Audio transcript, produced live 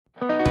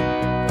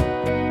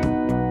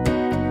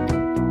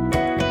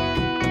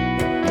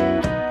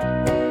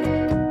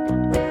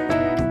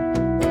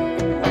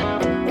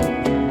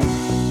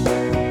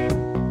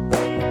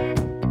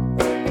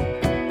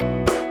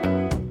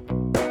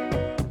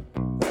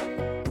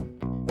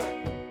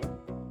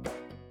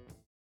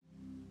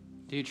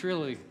Do you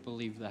truly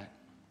believe that?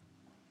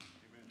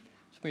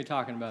 That's what we're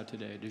talking about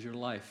today. Does your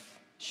life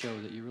show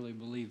that you really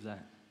believe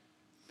that?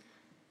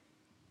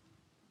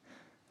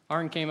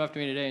 Arn came up to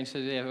me today and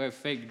said, "Yeah, we have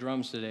fake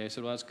drums today." I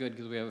said, "Well, that's good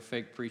because we have a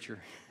fake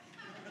preacher."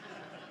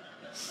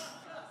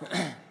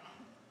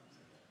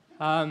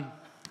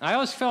 I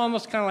always feel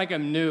almost kind of like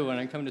I'm new when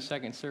I come to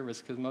second service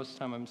because most of the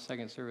time I'm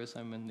second service,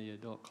 I'm in the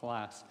adult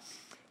class.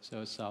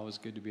 So it's always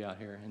good to be out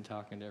here and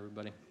talking to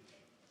everybody.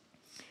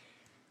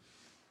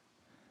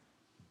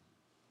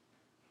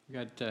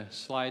 We got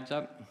slides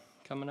up,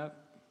 coming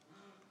up.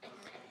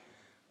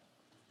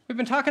 We've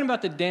been talking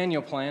about the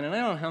Daniel Plan, and I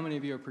don't know how many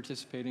of you are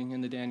participating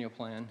in the Daniel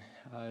Plan.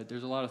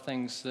 There's a lot of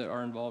things that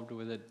are involved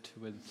with it,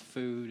 with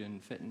food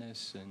and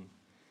fitness and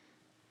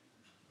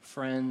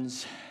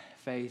friends,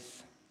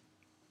 faith.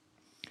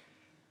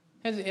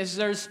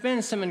 There's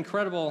been some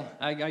incredible,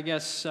 I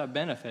guess,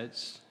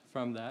 benefits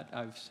from that.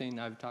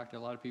 I've talked to a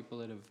lot of people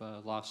that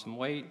have lost some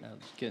weight,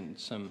 getting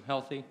some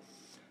healthy.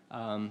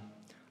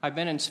 I've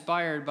been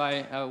inspired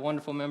by a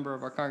wonderful member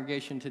of our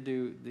congregation to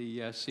do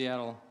the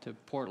Seattle to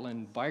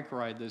Portland bike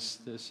ride this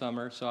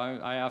summer. So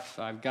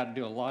I've got to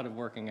do a lot of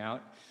working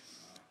out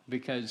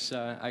because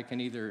I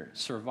can either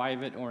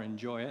survive it or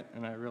enjoy it,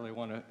 and I really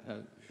want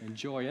to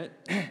enjoy it.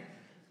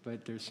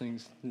 But there's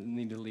things that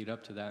need to lead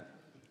up to that.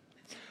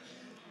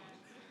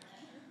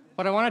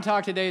 What I want to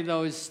talk today,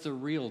 though, is the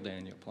real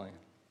Daniel Plan.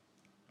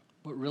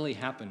 What really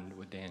happened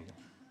with Daniel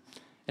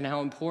and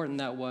how important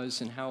that was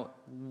and how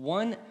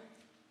one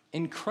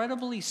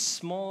incredibly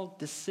small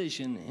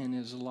decision in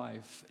his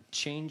life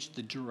changed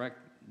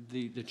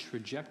the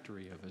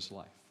trajectory of his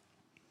life.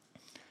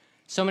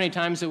 So many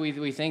times that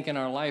we think in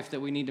our life that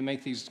we need to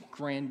make these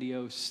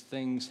grandiose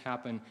things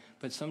happen,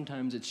 but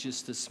sometimes it's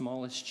just the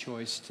smallest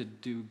choice to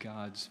do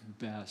God's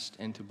best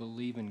and to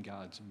believe in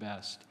God's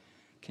best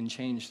can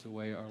change the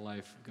way our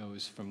life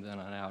goes from then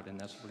on out, and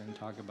that's what we're going to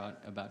talk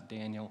about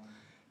Daniel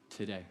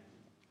today.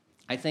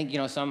 I think,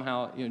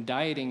 somehow,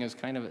 dieting is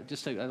kind of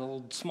just a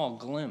little small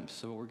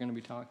glimpse of what we're going to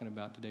be talking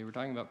about today. We're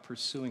talking about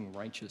pursuing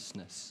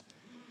righteousness.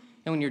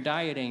 And when you're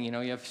dieting, you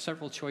have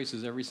several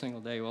choices every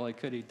single day. Well, I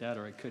could eat that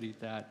or I could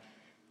eat that.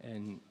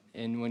 And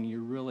when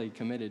you're really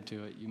committed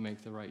to it, you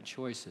make the right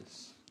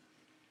choices.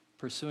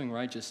 Pursuing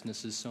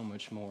righteousness is so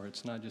much more.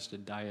 It's not just a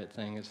diet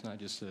thing. It's not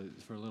just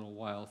for a little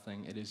while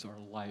thing. It is our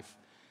life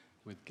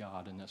with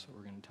God, and that's what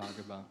we're going to talk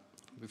about.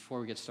 Before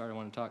we get started, I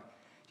want to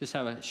just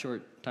have a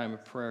short time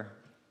of prayer.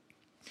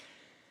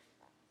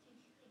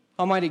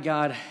 Almighty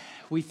God,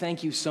 we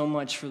thank you so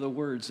much for the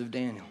words of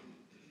Daniel.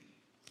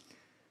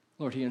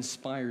 Lord, he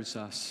inspires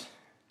us.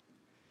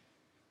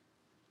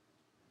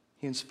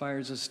 He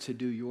inspires us to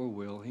do your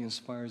will. He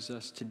inspires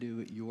us to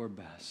do your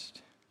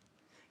best.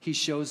 He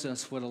shows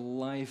us what a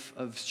life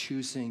of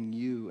choosing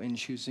you and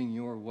choosing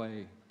your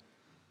way,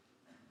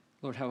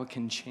 Lord, how it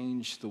can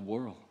change the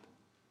world.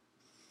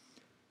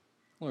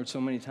 Lord,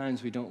 so many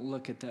times we don't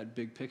look at that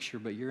big picture,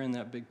 but you're in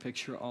that big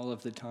picture all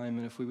of the time,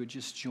 and if we would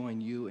just join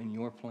you in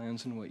your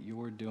plans and what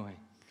you're doing,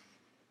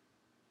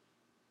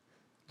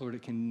 Lord,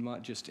 it can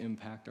not just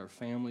impact our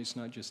families,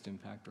 not just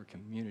impact our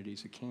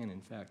communities, it can, in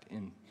fact,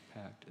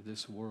 impact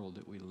this world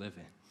that we live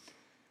in.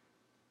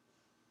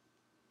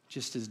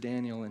 Just as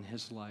Daniel in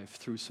his life,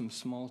 through some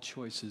small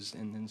choices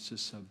and then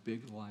just a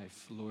big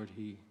life, Lord,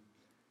 he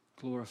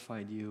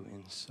glorified you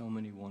in so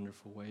many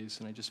wonderful ways,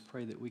 and I just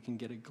pray that we can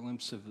get a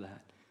glimpse of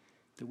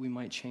that we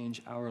might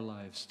change our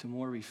lives to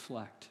more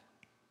reflect,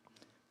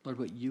 Lord,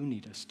 what you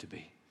need us to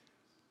be.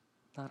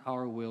 Not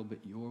our will,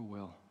 but your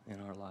will in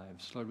our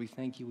lives. Lord, we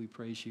thank you, we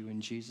praise you in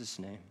Jesus'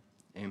 name.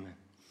 Amen.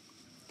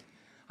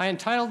 I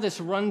entitled this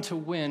Run to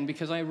Win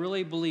because I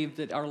really believe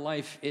that our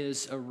life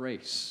is a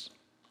race.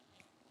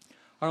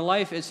 Our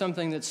life is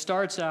something that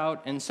starts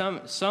out and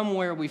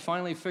somewhere we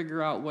finally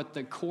figure out what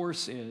the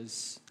course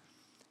is.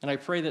 And I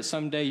pray that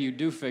someday you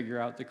do figure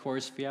out the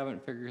course if you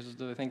haven't figured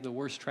it. I think the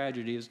worst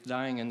tragedy is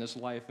dying in this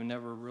life and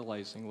never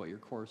realizing what your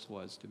course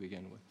was to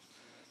begin with.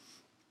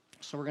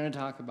 So we're going to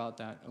talk about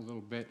that a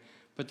little bit.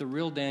 But the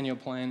real Daniel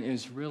Plan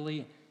is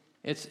really,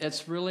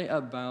 it's really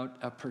about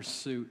a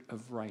pursuit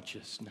of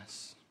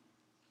righteousness.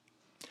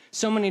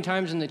 So many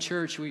times in the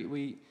church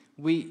we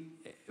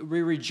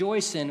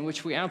rejoice in,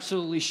 which we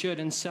absolutely should,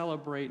 and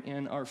celebrate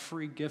in our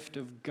free gift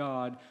of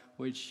God,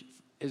 which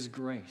is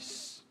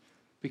grace.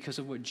 Because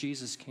of what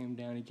Jesus came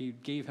down, he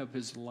gave up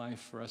his life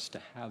for us to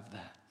have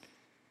that.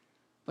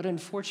 But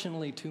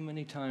unfortunately, too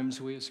many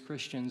times we as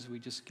Christians, we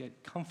just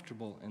get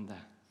comfortable in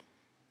that.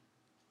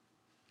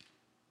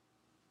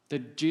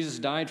 That Jesus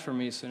died for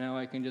me, so now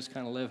I can just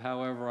kind of live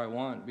however I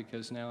want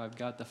because now I've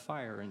got the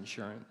fire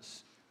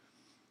insurance.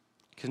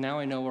 Because now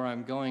I know where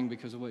I'm going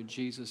because of what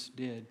Jesus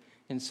did.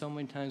 And so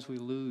many times we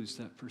lose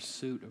that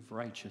pursuit of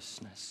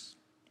righteousness.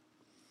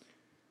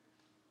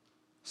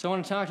 So I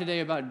want to talk today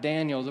about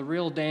Daniel, the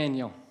real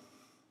Daniel.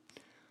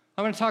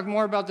 I'm going to talk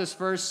more about this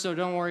verse, so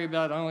don't worry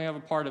about it. I only have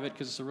a part of it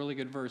because it's a really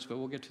good verse, but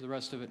we'll get to the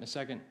rest of it in a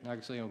second,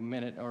 actually a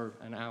minute or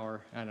an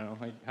hour. I don't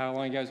know. How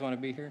long you guys want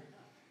to be here?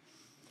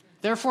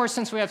 Therefore,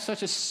 since we have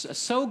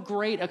so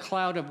great a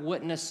cloud of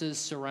witnesses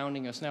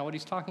surrounding us. Now, what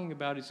he's talking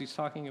about is he's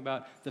talking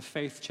about the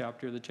faith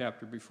chapter, the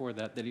chapter before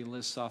that he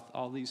lists off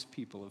all these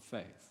people of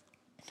faith.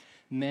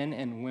 Men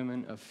and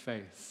women of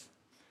faith.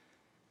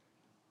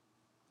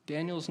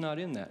 Daniel's not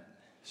in that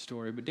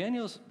story, but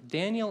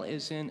Daniel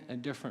is in a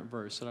different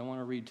verse that I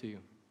want to read to you.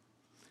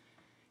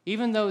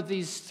 Even though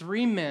these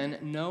three men,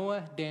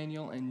 Noah,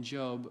 Daniel, and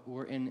Job,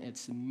 were in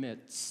its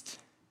midst,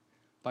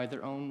 by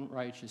their own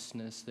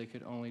righteousness, they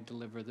could only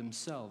deliver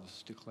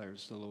themselves,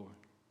 declares the Lord.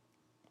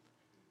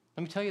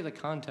 Let me tell you the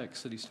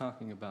context that he's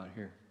talking about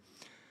here.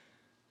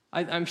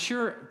 I'm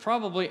sure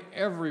probably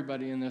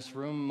everybody in this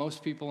room,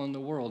 most people in the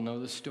world, know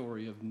the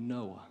story of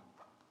Noah.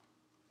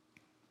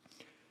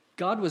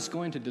 God was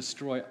going to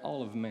destroy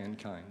all of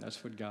mankind.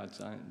 That's what God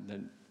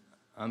said.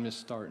 I'm just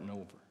starting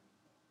over.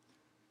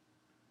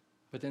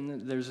 But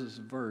then there's this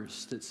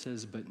verse that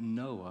says, but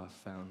Noah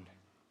found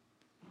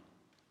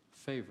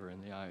favor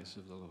in the eyes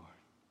of the Lord.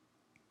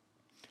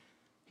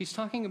 He's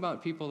talking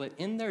about people that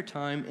in their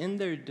time, in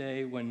their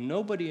day, when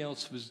nobody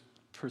else was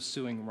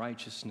pursuing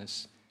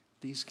righteousness,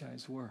 these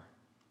guys were.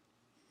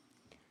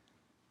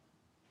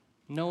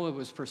 Noah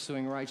was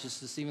pursuing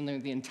righteousness, even though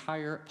the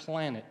entire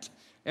planet,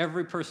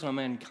 every person on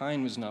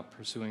mankind was not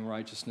pursuing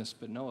righteousness,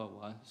 but Noah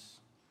was.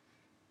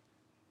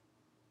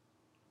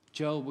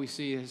 Job, we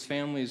see his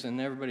families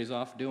and everybody's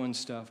off doing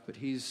stuff, but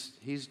he's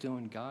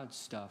doing God's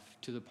stuff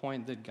to the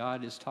point that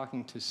God is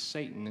talking to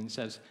Satan and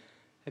says,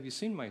 have you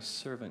seen my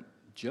servant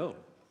Job?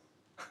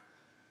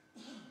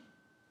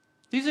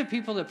 These are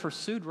people that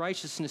pursued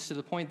righteousness to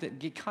the point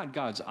that caught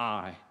God's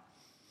eye.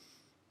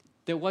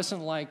 That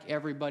wasn't like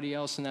everybody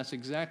else, and that's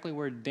exactly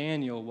where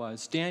Daniel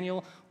was.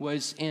 Daniel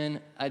was in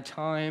a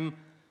time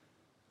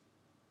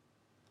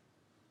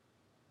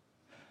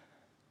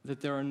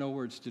that there are no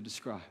words to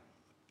describe.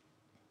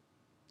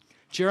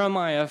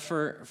 Jeremiah,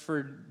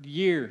 for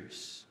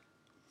years,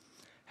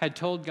 had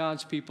told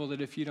God's people that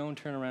if you don't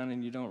turn around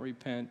and you don't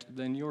repent,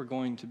 then you're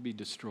going to be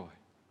destroyed.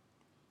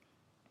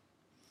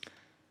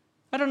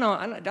 I don't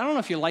know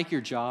if you like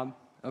your job,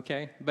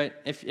 okay?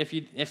 But if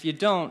you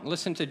don't,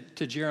 listen to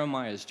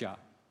Jeremiah's job.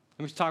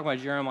 Let me talk about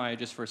Jeremiah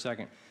just for a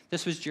second.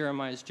 This was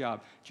Jeremiah's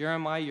job.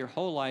 Jeremiah, your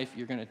whole life,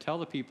 you're going to tell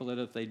the people that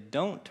if they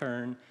don't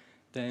turn,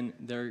 then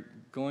they're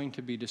going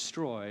to be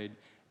destroyed.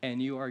 And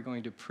you are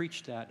going to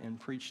preach that and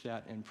preach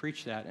that and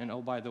preach that. And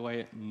oh, by the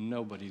way,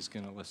 nobody's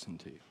going to listen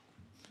to you.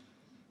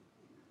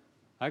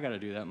 I got to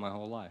do that my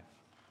whole life.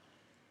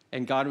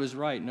 And God was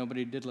right.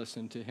 Nobody did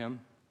listen to him.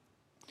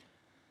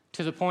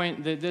 To the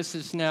point that this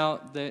is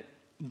now that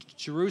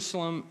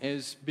Jerusalem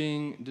is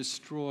being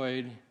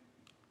destroyed.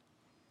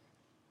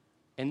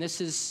 And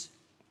this is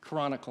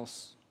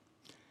Chronicles.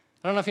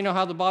 I don't know if you know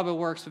how the Bible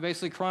works, but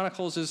basically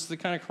Chronicles is the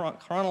kind of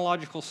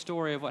chronological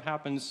story of what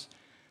happens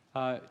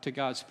to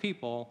God's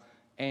people,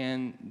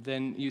 and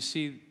then you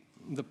see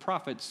the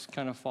prophets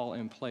kind of fall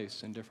in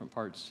place in different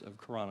parts of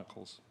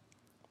Chronicles.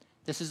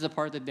 This is the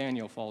part that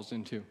Daniel falls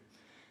into.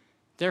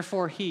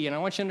 Therefore he, and I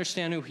want you to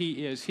understand who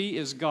he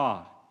is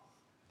God.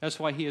 That's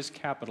why he is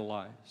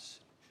capitalized.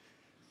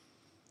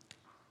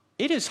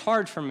 It is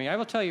hard for me, I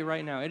will tell you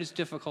right now, it is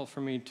difficult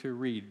for me to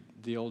read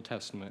the Old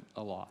Testament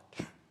a lot.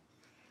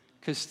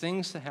 Because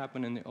things that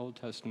happen in the Old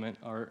Testament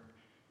are,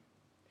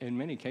 in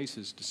many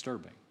cases,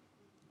 disturbing.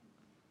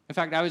 In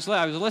fact, I was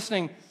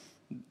listening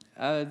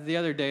the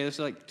other day, this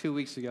was like 2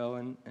 weeks ago,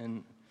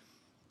 and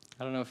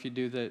I don't know if you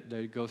do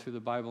the go through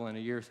the Bible in a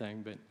year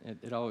thing, but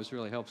it always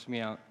really helps me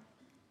out.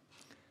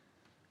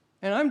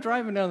 And I'm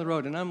driving down the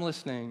road, and I'm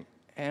listening,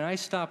 and I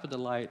stop at the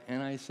light,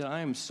 and I said, I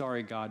am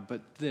sorry, God,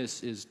 but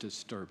this is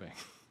disturbing.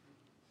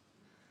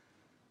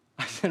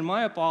 I said,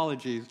 my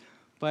apologies,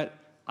 but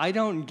I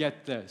don't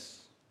get this.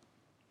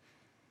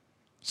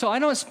 So I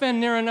don't spend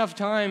near enough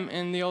time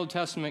in the Old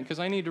Testament because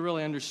I need to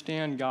really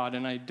understand God,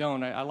 and I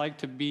don't. I like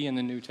to be in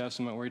the New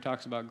Testament where he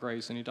talks about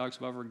grace and he talks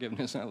about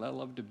forgiveness, and I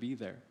love to be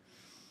there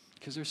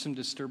because there's some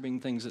disturbing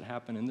things that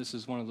happen, and this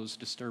is one of those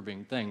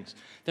disturbing things.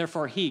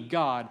 Therefore he,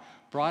 God,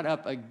 brought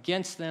up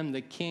against them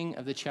the king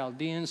of the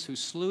Chaldeans who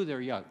slew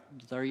their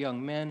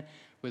young men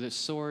with a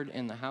sword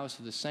in the house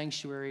of the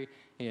sanctuary.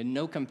 He had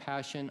no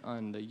compassion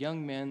on the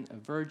young men, a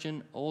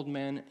virgin, old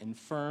men,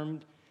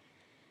 infirmed.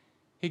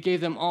 He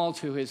gave them all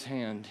to his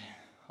hand,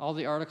 all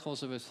the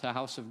articles of the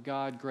house of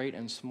God, great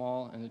and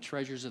small, and the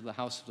treasures of the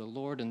house of the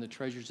Lord, and the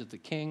treasures of the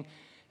king,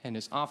 and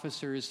his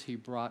officers he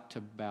brought to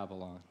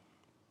Babylon.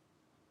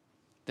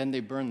 Then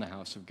they burned the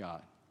house of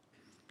God,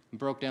 and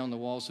broke down the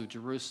walls of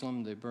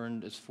Jerusalem. They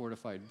burned its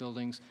fortified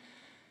buildings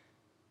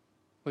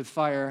with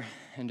fire,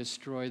 and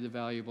destroyed the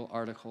valuable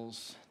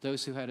articles.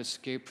 Those who had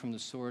escaped from the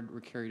sword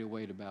were carried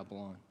away to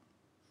Babylon.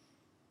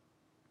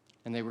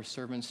 And they were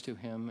servants to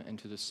him and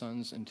to the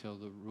sons until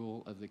the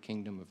rule of the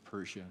kingdom of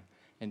Persia,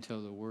 until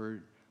the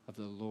word of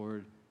the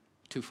Lord,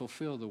 to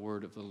fulfill the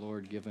word of the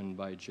Lord given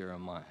by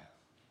Jeremiah.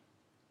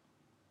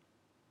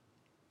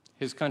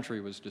 His country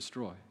was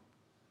destroyed.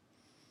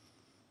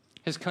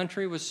 His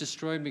country was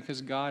destroyed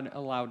because God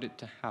allowed it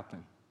to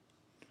happen.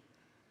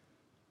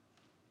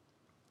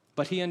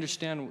 But he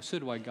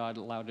understood why God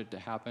allowed it to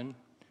happen.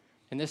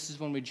 And this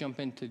is when we jump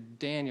into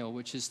Daniel,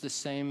 which is the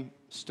same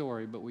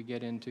story, but we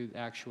get into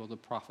the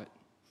prophet.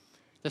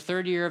 The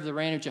 3rd year of the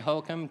reign of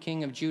Jehoiakim,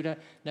 king of Judah,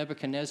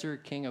 Nebuchadnezzar,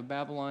 king of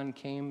Babylon,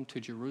 came to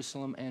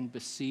Jerusalem and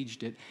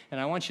besieged it.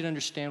 And I want you to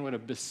understand what a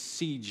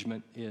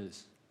besiegement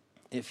is.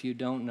 If you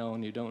don't know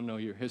and you don't know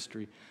your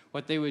history,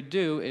 what they would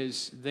do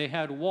is they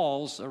had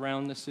walls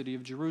around the city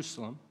of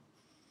Jerusalem.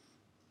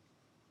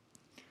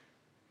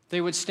 They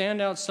would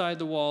stand outside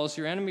the walls.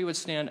 Your enemy would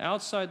stand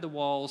outside the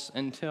walls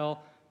until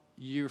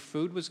your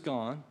food was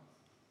gone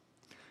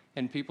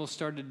and people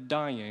started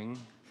dying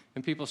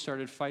and people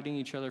started fighting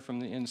each other from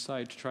the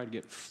inside to try to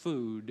get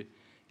food.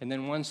 And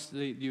then once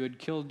you had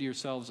killed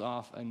yourselves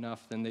off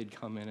enough, then they'd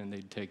come in and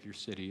they'd take your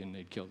city and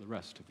they'd kill the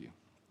rest of you.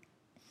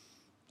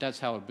 That's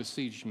how a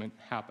besiegement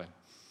happened.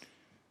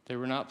 They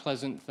were not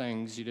pleasant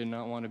things. You did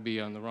not want to be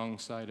on the wrong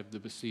side of the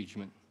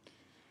besiegement.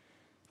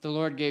 The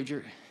Lord gave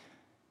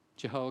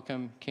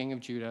Jehoiakim, king of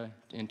Judah,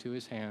 into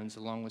his hands,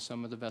 along with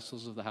some of the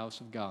vessels of the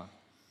house of God.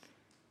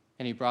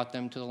 And he brought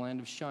them to the land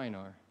of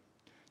Shinar,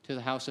 to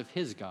the house of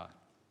his God,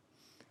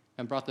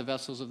 and brought the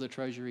vessels of the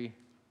treasury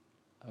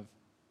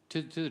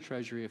to the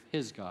treasury of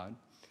his God.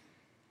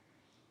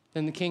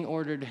 Then the king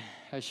ordered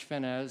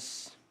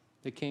Ashpenaz,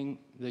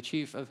 the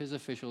chief of his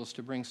officials,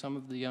 to bring some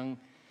of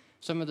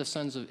the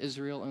sons of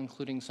Israel,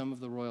 including some of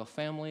the royal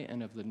family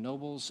and of the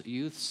nobles,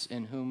 youths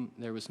in whom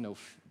there was no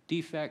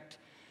defect,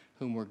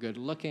 whom were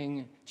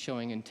good-looking,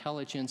 showing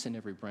intelligence in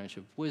every branch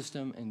of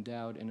wisdom,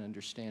 endowed in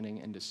understanding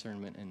and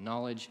discernment and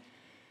knowledge,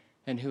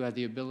 and who had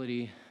the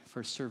ability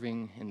for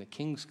serving in the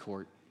king's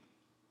court.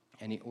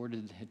 And he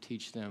ordered to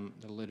teach them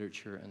the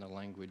literature and the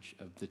language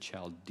of the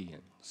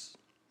Chaldeans.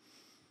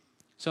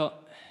 So,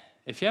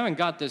 if you haven't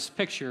got this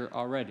picture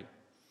already,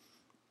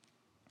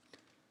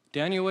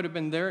 Daniel would have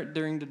been there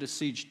during the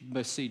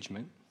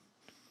besiegement.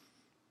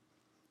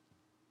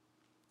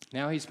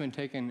 Now he's been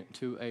taken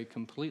to a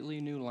completely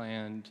new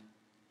land,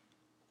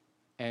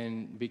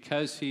 and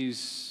because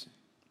he's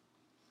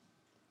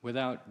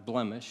without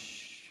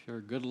blemish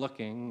or good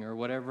looking or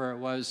whatever it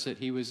was that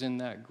he was in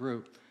that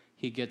group,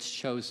 he gets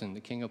chosen. The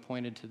king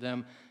appointed to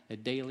them a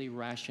daily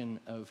ration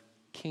of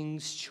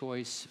king's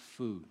choice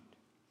food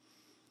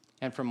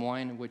and from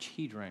wine which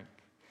he drank,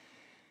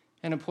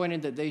 and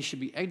appointed that they should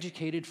be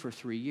educated for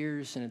 3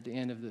 years, and at the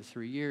end of the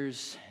 3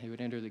 years, they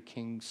would enter the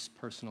king's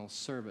personal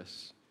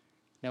service.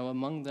 Now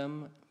among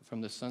them, from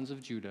the sons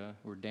of Judah,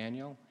 were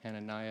Daniel,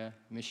 Hananiah,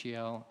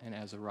 Mishael, and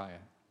Azariah.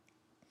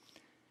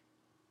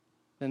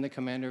 Then the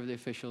commander of the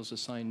officials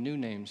assigned new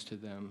names to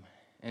them,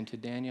 and to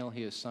Daniel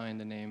he assigned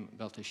the name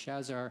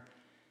Belteshazzar,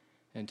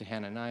 and to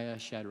Hananiah,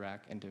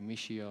 Shadrach, and to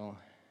Mishael,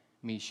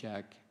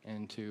 Meshach,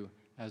 and to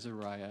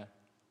Azariah,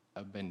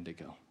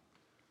 Abednego.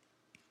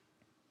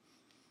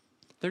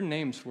 Their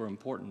names were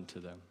important to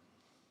them.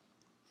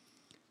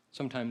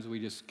 Sometimes we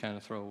just kind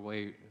of throw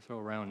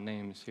around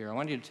names here. I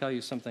want you to tell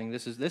you something.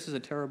 This is a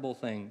terrible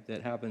thing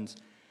that happens.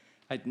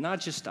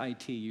 Not just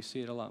IT, you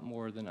see it a lot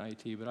more than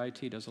IT, but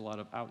IT does a lot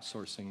of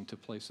outsourcing to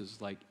places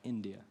like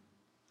India.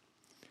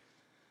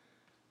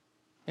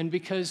 And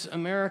because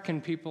American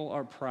people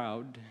are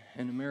proud,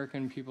 and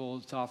American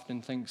people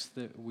often thinks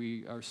that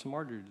we are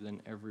smarter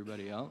than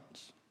everybody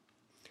else,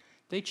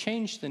 they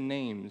changed the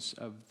names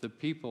of the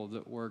people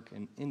that work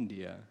in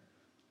India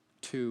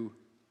to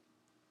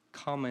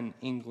common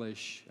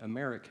English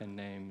American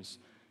names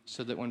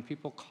so that when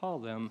people call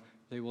them,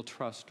 they will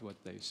trust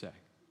what they say.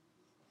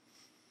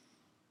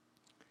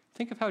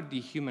 Think of how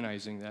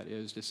dehumanizing that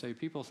is to say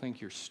people think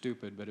you're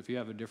stupid, but if you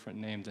have a different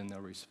name, then they'll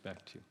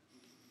respect you.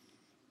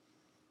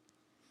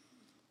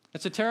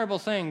 It's a terrible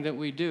thing that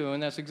we do,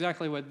 and that's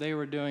exactly what they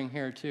were doing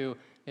here too,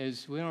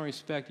 is we don't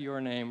respect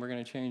your name, we're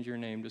going to change your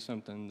name to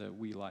something that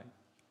we like.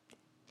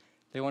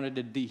 They wanted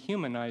to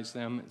dehumanize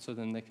them so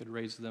then they could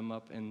raise them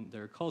up in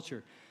their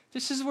culture.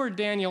 This is where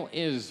Daniel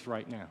is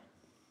right now.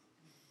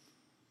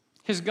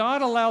 Has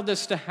God allowed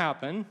this to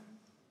happen?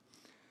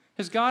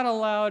 Has God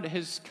allowed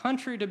his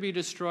country to be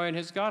destroyed?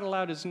 Has God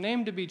allowed his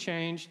name to be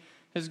changed?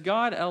 Has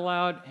God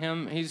allowed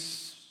him?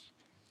 He's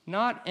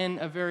not in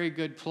a very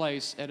good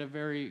place at a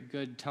very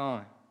good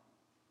time.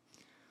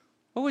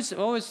 What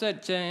was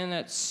that in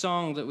that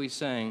song that we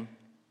sang?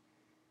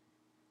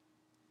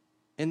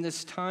 In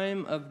this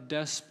time of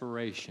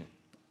desperation.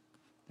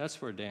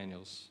 That's where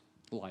Daniel's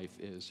life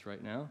is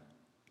right now.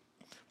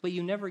 But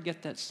you never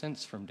get that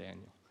sense from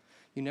Daniel.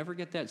 You never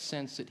get that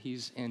sense that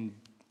he's in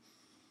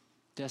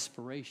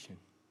desperation.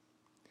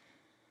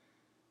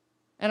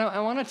 And I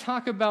want to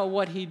talk about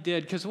what he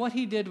did, because what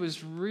he did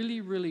was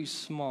really, really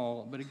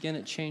small, but again,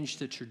 it changed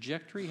the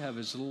trajectory of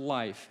his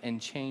life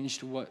and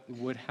changed what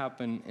would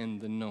happen in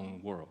the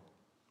known world.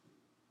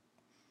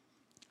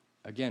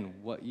 Again,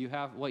 what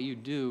you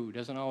do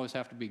doesn't always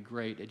have to be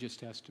great, it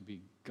just has to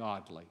be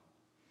godly.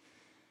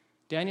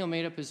 Daniel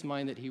made up his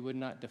mind that he would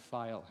not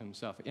defile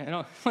himself. You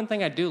know, one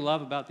thing I do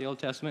love about the Old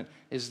Testament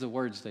is the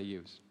words they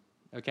use,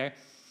 okay?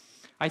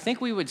 I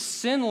think we would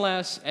sin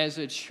less as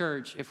a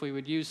church if we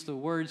would use the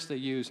words they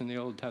use in the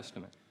Old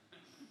Testament.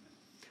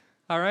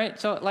 All right?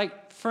 So,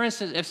 like, for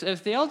instance,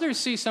 if the elders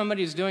see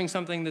somebody who's doing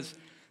something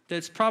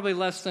that's probably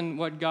less than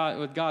what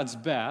God's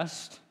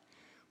best,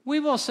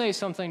 we will say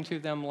something to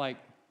them like,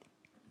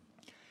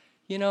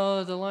 you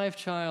know, the life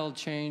child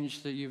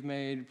change that you've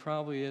made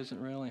probably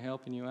isn't really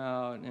helping you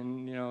out,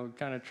 and, you know,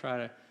 kind of try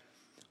to.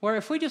 Or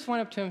if we just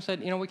went up to him and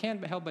said, you know, we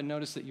can't help but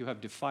notice that you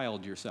have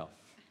defiled yourself.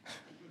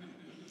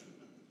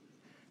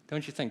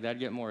 Don't you think that'd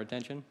get more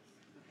attention?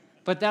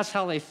 But that's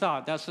how they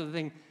thought. That's the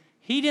thing.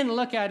 He didn't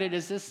look at it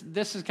as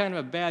this is kind of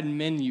a bad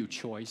menu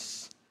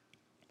choice.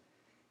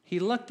 He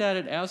looked at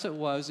it as it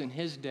was in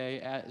his day,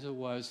 as it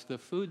was. The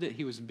food that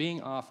he was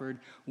being offered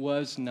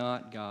was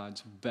not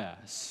God's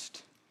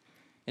best.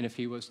 And if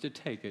he was to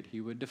take it,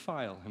 he would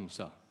defile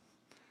himself.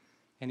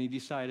 And he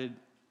decided,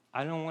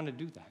 I don't want to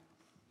do that.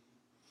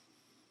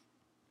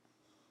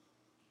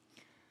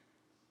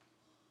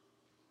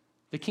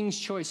 The king's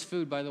choice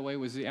food, by the way,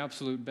 was the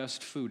absolute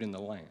best food in the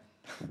land.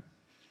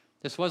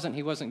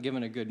 He wasn't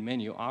given a good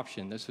menu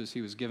option. He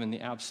was given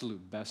the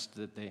absolute best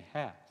that they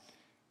had.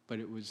 But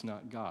it was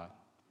not God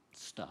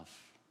stuff.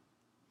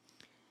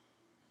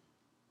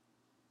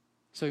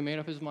 So he made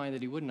up his mind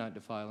that he would not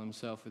defile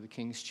himself with the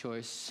king's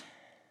choice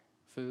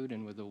food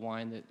and with the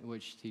wine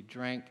which he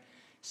drank.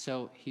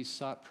 So he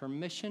sought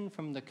permission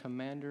from the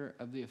commander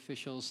of the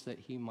officials that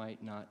he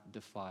might not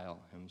defile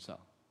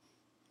himself.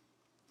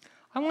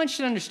 I want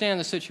you to understand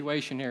the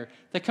situation here.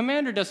 The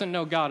commander doesn't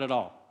know God at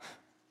all.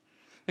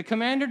 The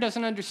commander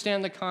doesn't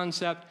understand the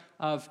concept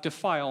of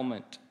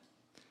defilement.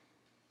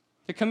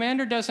 The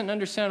commander doesn't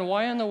understand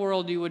why in the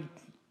world you would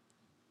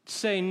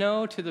say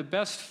no to the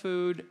best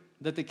food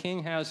that the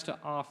king has to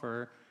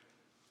offer.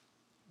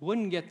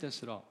 Wouldn't get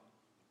this at all.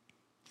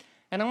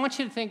 And I want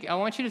you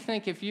to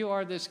think if you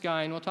are this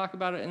guy, and we'll talk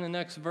about it in the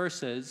next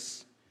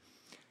verses,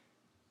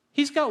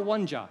 he's got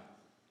one job.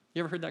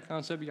 You ever heard that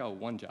concept? You got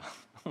one job.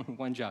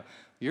 One job.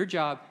 Your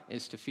job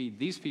is to feed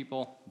these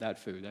people that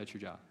food. That's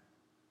your job.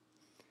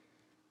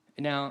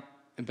 Now,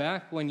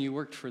 back when you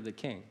worked for the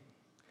king,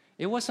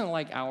 it wasn't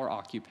like our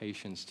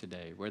occupations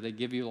today where they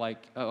give you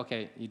like, oh,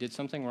 okay, you did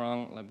something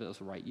wrong,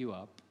 let's write you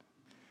up.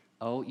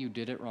 Oh, you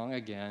did it wrong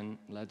again,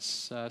 let's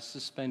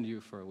suspend you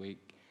for a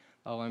week.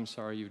 Oh, I'm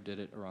sorry you did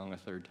it wrong a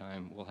third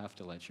time, we'll have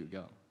to let you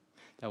go.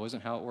 That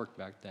wasn't how it worked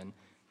back then.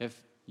 If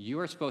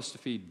you are supposed to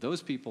feed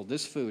those people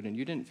this food and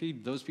you didn't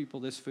feed those people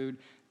this food,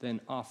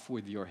 then off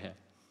with your head.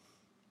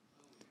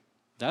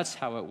 That's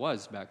how it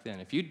was back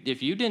then. If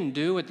you didn't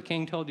do what the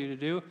king told you to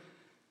do,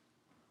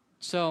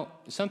 so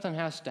something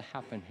has to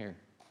happen here.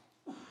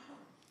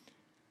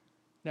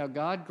 Now,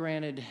 God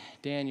granted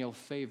Daniel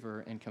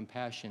favor and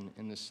compassion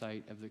in the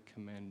sight of the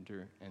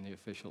commander and the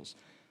officials.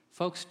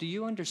 Folks, do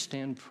you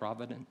understand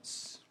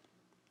providence?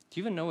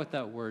 Do you even know what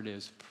that word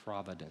is,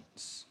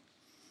 providence?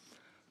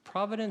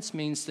 Providence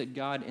means that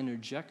God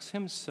interjects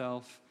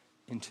himself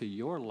into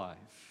your life.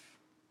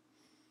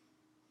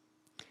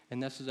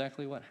 And that's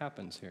exactly what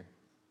happens here.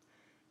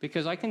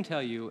 Because I can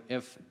tell you,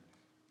 if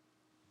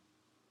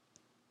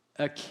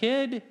a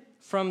kid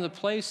from the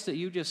place that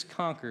you just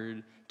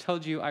conquered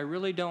told you, I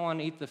really don't want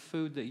to eat the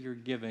food that you're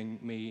giving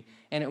me,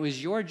 and it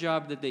was your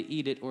job that they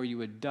eat it or you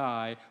would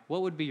die,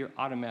 what would be your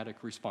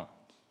automatic response?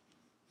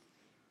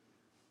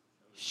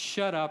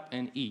 Shut up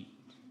and eat.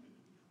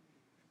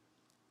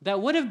 That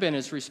would have been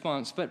his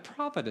response, but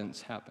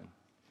providence happened.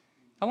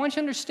 I want you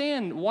to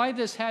understand why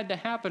this had to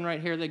happen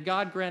right here, that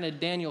God granted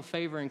Daniel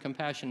favor and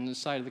compassion in the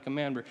sight of the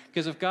commander.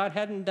 Because if God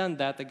hadn't done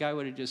that, the guy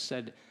would have just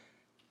said,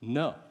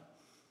 no.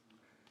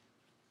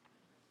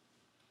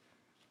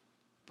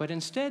 But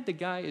instead, the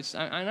guy is,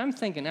 and I'm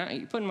thinking,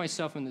 putting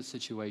myself in this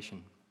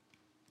situation,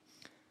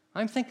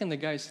 I'm thinking the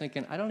guy's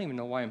thinking, I don't even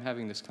know why I'm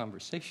having this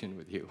conversation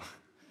with you.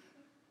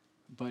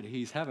 But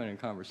he's having a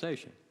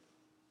conversation.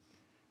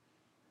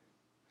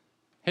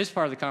 His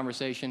part of the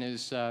conversation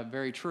is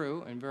very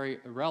true and very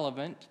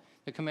relevant.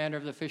 The commander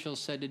of the officials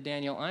said to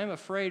Daniel, I am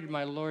afraid,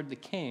 my lord the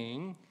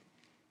king,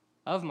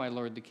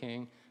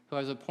 who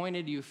has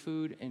appointed you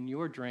food and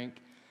your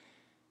drink.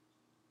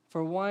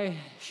 For why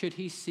should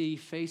he see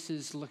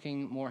faces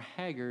looking more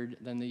haggard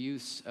than the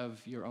youths of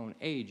your own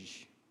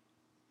age?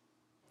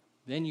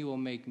 Then you will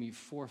make me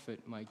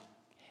forfeit my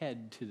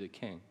head to the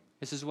king.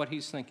 This is what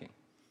he's thinking.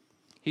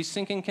 He's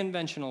thinking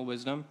conventional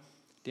wisdom.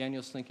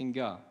 Daniel's thinking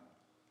God.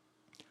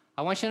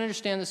 I want you to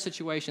understand the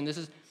situation.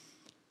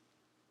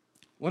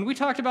 When we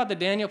talked about the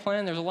Daniel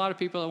plan, there's a lot of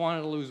people that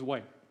wanted to lose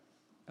weight.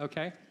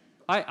 Okay?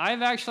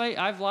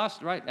 I've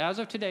lost, right, as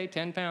of today,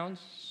 10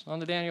 pounds on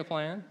the Daniel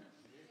plan.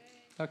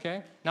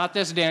 Okay? Not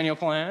this Daniel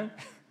plan,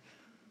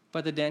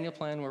 but the Daniel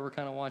plan where we're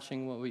kind of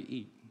watching what we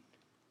eat.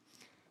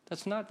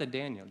 That's not the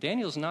Daniel.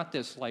 Daniel's not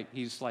this,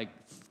 he's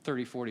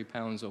 30, 40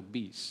 pounds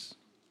obese.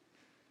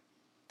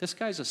 This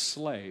guy's a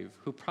slave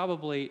who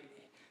probably,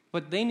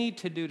 what they need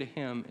to do to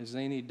him is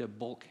they need to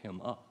bulk him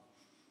up.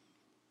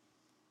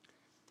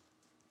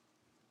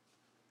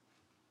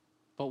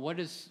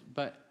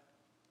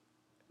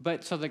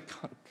 But so the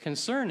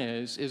concern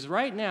is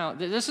right now,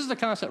 this is the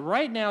concept,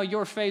 right now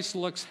your face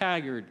looks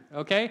haggard,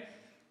 okay?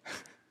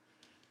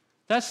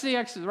 That's the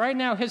right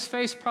now, his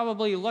face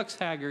probably looks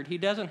haggard. He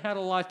doesn't have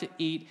a lot to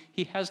eat.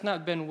 He has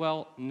not been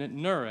well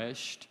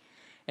nourished.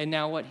 And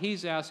now what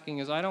he's asking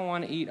is, I don't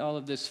want to eat all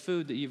of this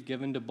food that you've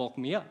given to bulk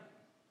me up.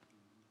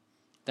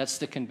 That's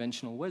the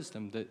conventional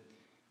wisdom that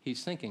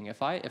he's thinking.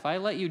 If I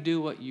let you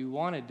do what you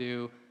want to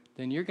do,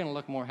 then you're going to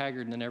look more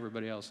haggard than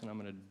everybody else, and I'm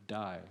going to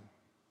die.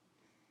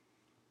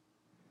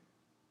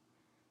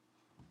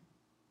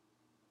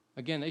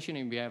 Again, they shouldn't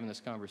even be having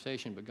this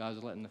conversation, but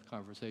God's letting the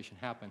conversation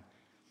happen.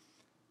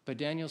 But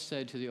Daniel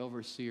said to the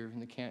overseer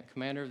and the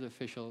commander of the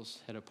officials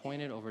had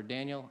appointed over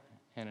Daniel,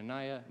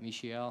 Hananiah,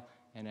 Mishael,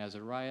 and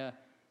Azariah,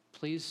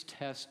 please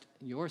test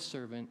your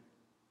servant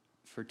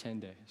for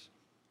 10 days.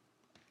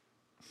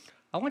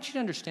 I want you to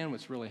understand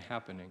what's really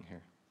happening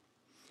here.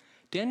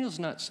 Daniel's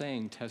not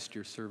saying test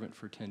your servant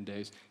for 10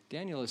 days.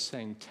 Daniel is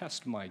saying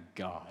test my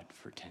God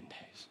for 10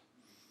 days.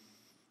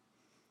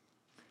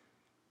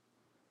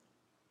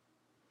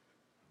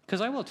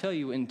 Because I will tell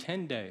you, in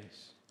 10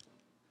 days,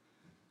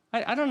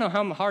 I don't know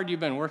how hard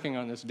you've been working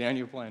on this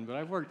Daniel plan, but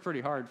I've worked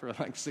pretty hard for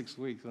like 6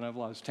 weeks and I've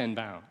lost 10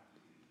 pounds.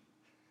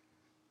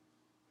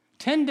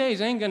 10 days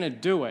ain't going to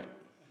do it,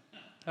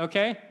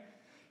 okay?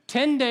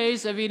 10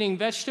 days of eating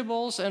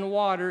vegetables and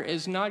water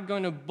is not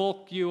going to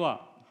bulk you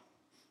up.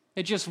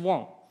 It just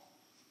won't.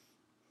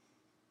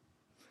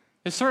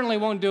 It certainly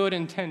won't do it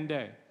in 10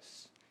 days.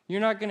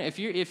 You're not going to,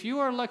 if you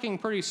are looking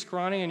pretty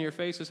scrawny and your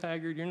face is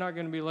haggard, you're not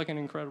going to be looking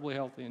incredibly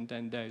healthy in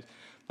 10 days.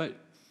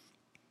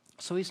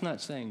 So he's not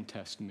saying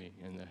test me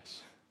in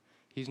this.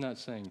 He's not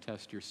saying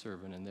test your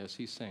servant in this.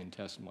 He's saying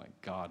test my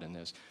God in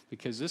this.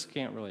 Because this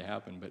can't really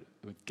happen, but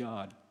with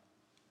God,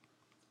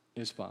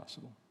 it's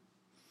possible.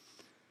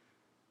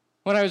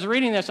 When I was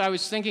reading this, I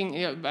was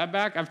thinking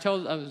back. I've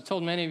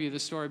told many of you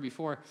this story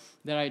before.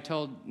 That I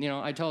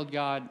told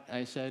God.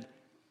 I said,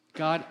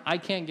 God, I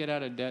can't get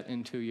out of debt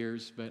in 2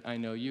 years, but I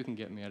know you can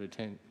get me out of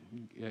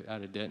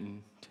debt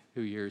in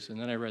 2 years. And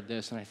then I read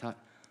this, and I thought,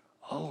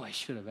 oh, I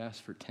should have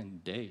asked for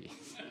 10 days.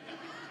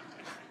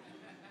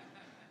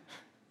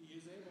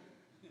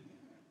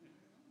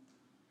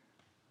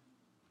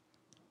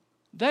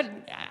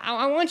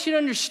 I want you to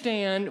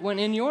understand, when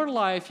in your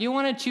life you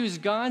want to choose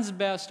God's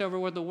best over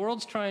what the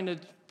world's trying to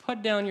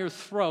put down your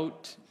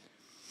throat,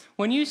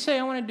 when you say,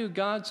 I want to do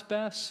God's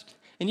best,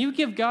 and you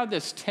give God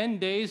this 10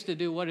 days to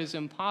do what is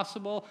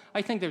impossible,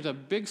 I think there's a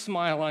big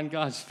smile on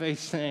God's face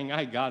saying,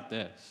 I got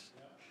this.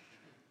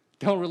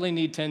 Don't really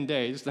need 10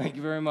 days, thank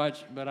you very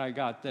much, but I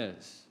got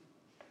this.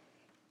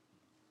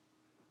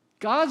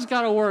 God's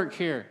got to work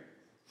here.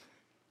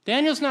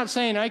 Daniel's not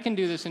saying I can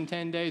do this in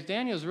 10 days.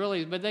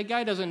 But that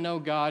guy doesn't know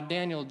God.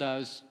 Daniel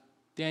does.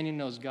 Daniel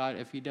knows God.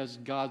 If he does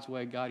God's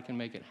way, God can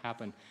make it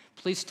happen.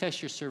 Please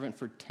test your servant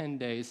for 10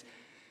 days.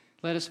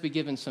 Let us be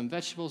given some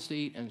vegetables to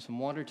eat and some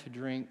water to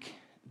drink.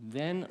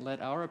 Then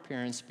let our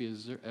appearance be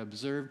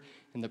observed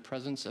in the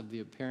presence of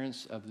the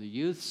appearance of the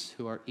youths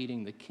who are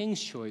eating the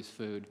king's choice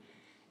food,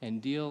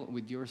 and deal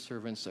with your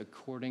servants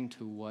according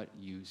to what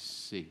you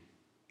see.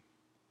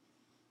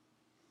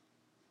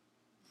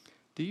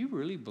 Do you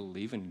really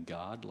believe in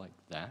God like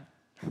that?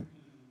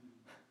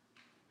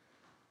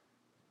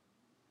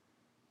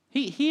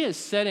 He is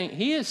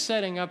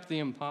setting up the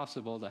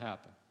impossible to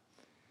happen.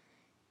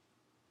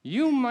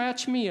 You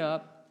match me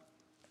up,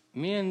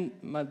 me and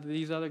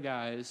these other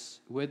guys,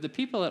 with the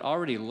people that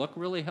already look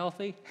really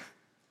healthy.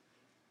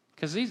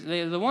 Because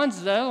the other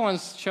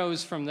ones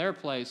chose from their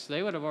place,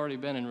 they would have already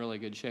been in really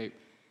good shape.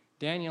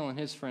 Daniel and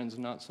his friends,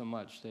 not so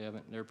much.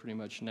 They're pretty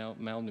much now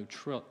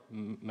malnourished.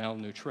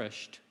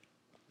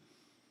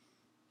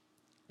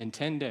 In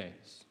 10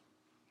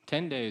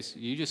 days,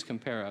 you just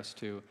compare us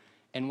to.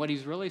 And what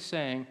he's really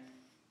saying,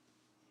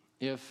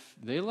 if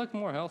they look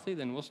more healthy,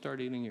 then we'll start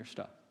eating your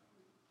stuff.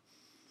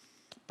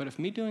 But if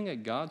me doing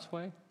it God's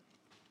way,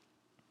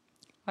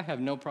 I have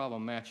no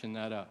problem matching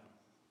that up.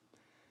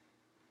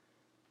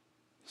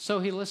 So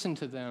he listened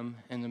to them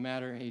in the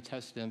matter. He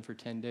tested them for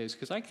 10 days.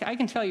 Because I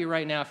can tell you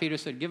right now, if he'd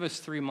have said, give us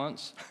 3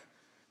 months,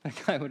 that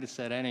guy would have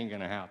said, that ain't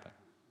going to happen.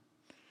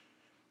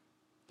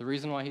 The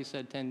reason why he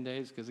said 10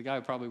 days, because the guy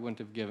probably wouldn't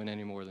have given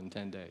any more than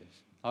 10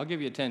 days. I'll give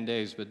you 10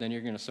 days, but then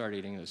you're going to start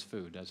eating this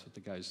food. That's what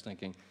the guy's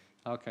thinking.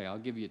 Okay, I'll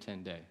give you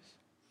 10 days.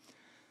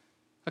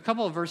 A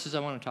couple of verses I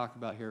want to talk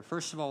about here.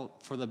 First of all,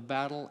 for the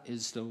battle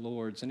is the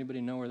Lord's.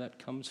 Anybody know where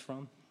that comes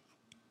from?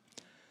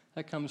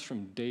 That comes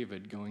from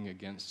David going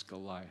against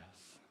Goliath.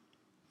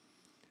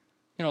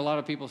 You know, a lot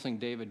of people think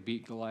David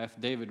beat Goliath.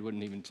 David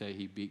wouldn't even say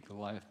he beat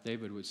Goliath.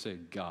 David would say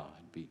God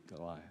beat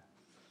Goliath.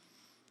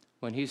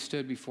 When he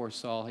stood before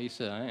Saul, he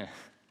said, I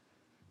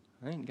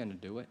ain't going to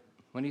do it.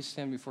 When he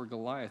stood before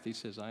Goliath, he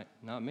says,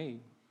 not me,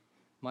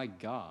 my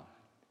God.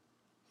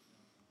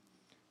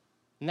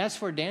 And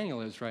that's where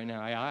Daniel is right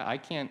now. I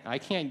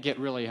can't get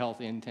really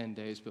healthy in 10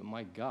 days, but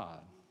my God.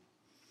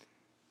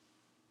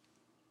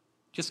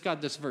 Just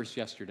got this verse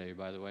yesterday,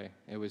 by the way.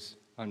 It was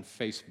on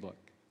Facebook,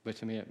 but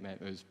to me it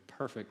was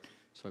perfect,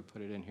 so I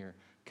put it in here.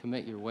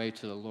 Commit your way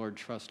to the Lord,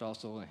 trust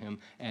also in him,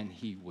 and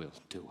he will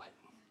do it.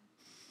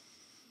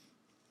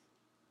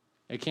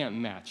 It can't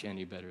match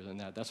any better than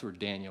that. That's where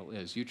Daniel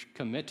is. You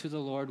commit to the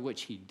Lord,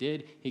 which he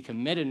did. He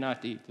committed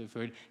not to eat the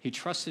food. He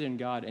trusted in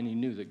God, and he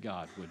knew that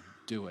God would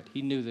do it.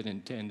 He knew that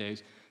in 10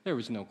 days, there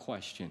was no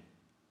question.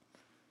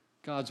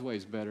 God's way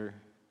is better.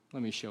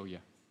 Let me show you.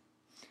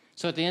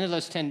 So at the end of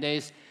those 10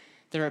 days,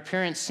 their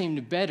appearance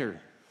seemed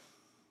better.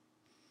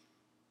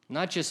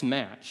 Not just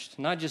matched.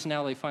 Not just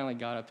now they finally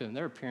got up to them.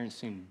 Their appearance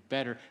seemed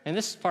better. And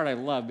this is the part I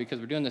love because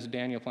we're doing this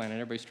Daniel plan and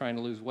everybody's trying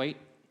to lose weight.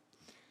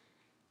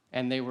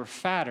 And they were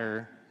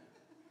fatter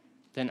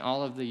than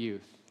all of the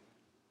youth.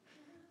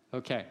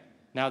 Okay.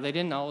 Now, they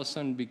didn't all of a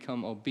sudden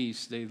become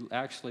obese. They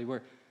actually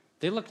were.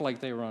 They looked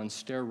like they were on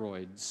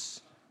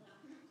steroids.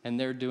 And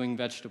they're doing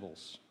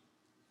vegetables.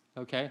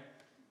 Okay?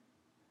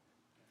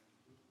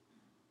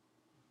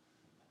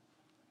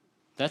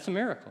 That's a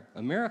miracle.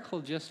 A miracle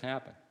just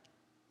happened.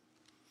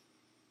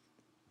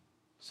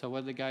 So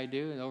what did the guy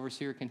do? The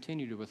overseer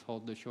continued to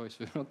withhold the choice.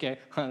 Okay,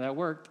 that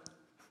worked.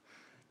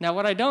 Now,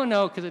 what I don't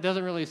know, because it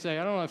doesn't really say,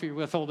 I don't know if he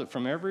withheld it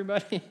from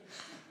everybody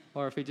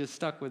or if he just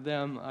stuck with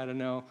them. I don't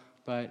know.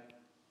 But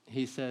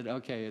he said,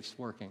 okay, it's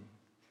working.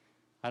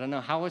 I don't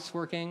know how it's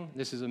working.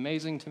 This is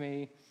amazing to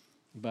me,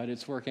 but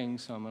it's working,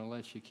 so I'm going to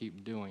let you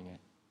keep doing it.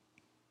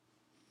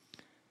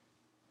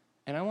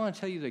 And I want to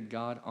tell you that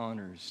God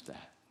honors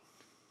that.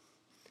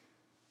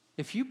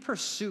 If you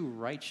pursue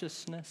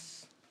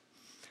righteousness,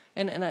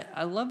 and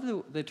I love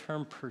the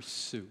term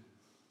pursue.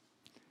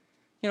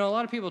 You know, a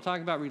lot of people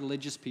talk about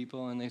religious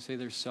people, and they say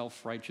they're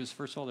self-righteous.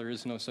 First of all, there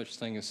is no such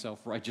thing as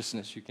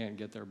self-righteousness. You can't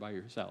get there by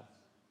yourself,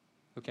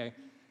 okay?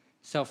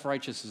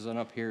 Self-righteous is an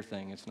up-here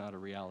thing. It's not a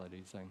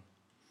reality thing.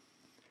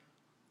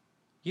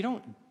 You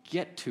don't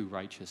get to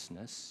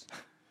righteousness.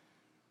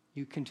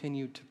 You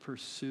continue to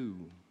pursue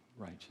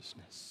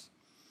righteousness.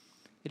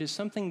 It is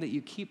something that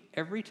you keep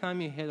every time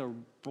you hit a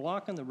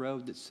block on the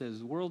road that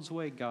says world's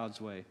way,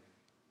 God's way.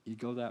 You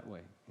go that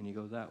way, and you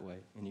go that way,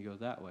 and you go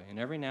that way. And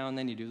every now and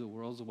then you do the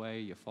world's way,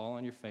 you fall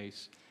on your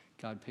face,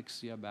 God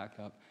picks you back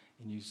up,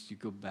 and you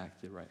go back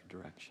the right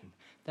direction.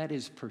 That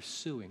is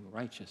pursuing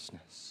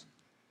righteousness.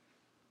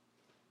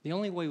 The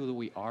only way that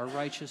we are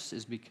righteous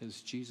is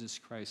because Jesus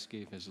Christ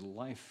gave his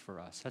life for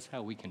us. That's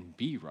how we can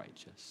be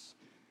righteous.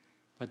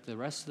 But the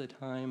rest of the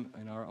time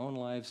in our own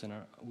lives,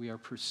 we are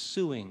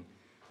pursuing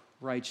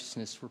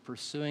righteousness. We're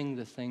pursuing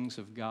the things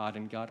of God,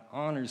 and God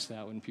honors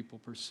that when people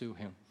pursue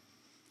him.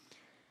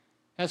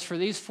 As for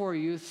these 4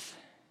 youth,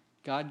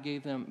 God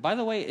gave them... By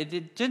the way,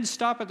 it didn't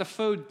stop at the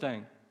food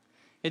thing.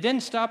 It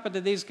didn't stop at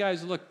the these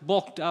guys look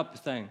bulked up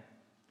thing.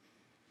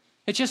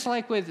 It's just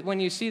like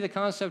when you see the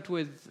concept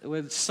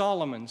with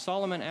Solomon.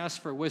 Solomon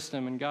asked for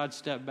wisdom, and God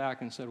stepped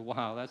back and said,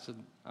 wow,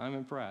 I'm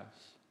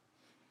impressed.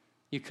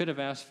 You could have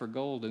asked for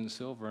gold and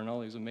silver and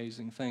all these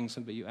amazing things,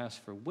 but you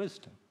asked for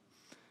wisdom.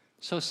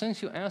 So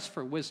since you asked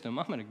for wisdom,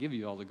 I'm going to give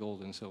you all the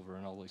gold and silver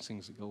and all these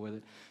things that go with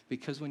it.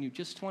 Because when you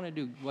just want to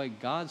do like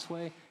God's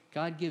way,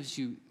 God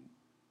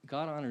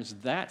honors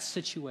that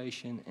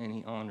situation, and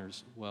he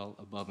honors well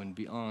above and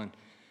beyond.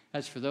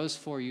 As for those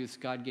 4 youths,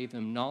 God gave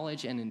them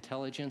knowledge and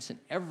intelligence in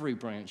every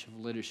branch of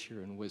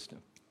literature and wisdom.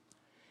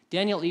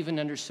 Daniel even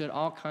understood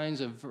all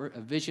kinds of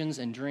visions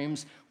and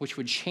dreams which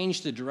would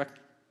change the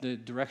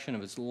direction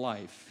of his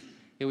life.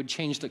 It would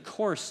change the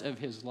course of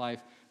his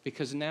life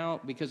because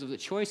of the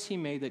choice he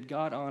made that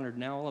God honored,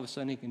 now all of a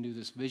sudden he can do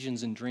this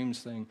visions and dreams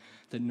thing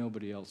that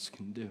nobody else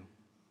can do.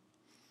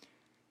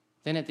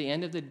 Then at the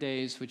end of the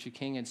days which the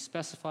king had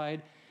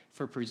specified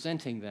for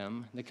presenting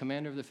them, the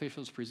commander of the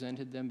officials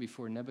presented them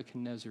before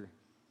Nebuchadnezzar.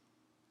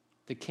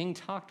 The king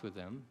talked with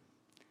them,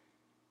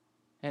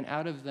 and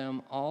out of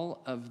them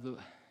not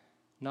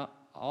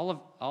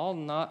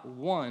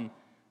one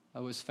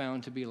was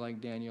found to be like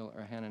Daniel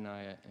or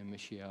Hananiah and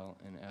Mishael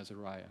and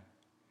Azariah.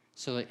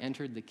 So they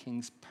entered the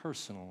king's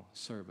personal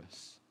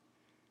service.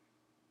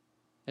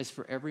 As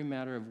for every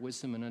matter of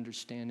wisdom and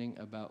understanding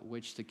about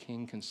which the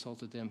king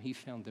consulted them, he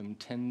found them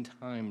 10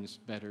 times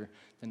better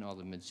than all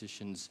the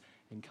magicians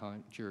and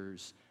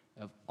conjurers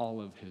of all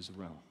of his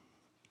realm.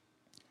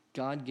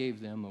 God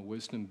gave them a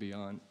wisdom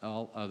beyond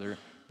all other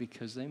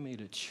because they made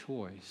a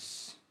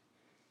choice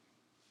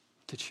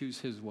to choose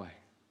his way,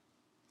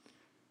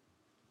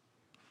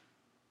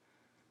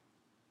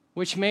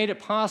 which made it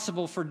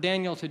possible for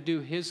Daniel to do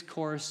his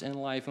course in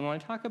life. And when I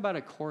talk about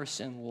a course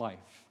in life,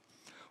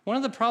 one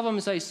of the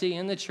problems I see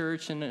in the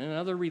church and in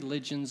other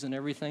religions and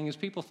everything is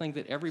people think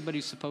that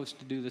everybody's supposed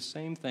to do the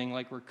same thing,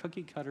 like we're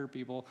cookie-cutter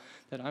people,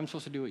 that I'm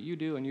supposed to do what you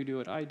do and you do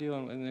what I do,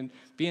 and then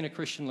being a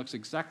Christian looks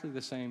exactly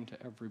the same to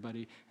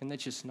everybody, and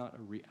that's just not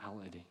a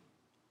reality.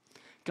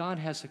 God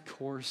has a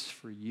course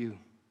for you.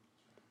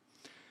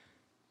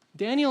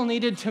 Daniel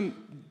needed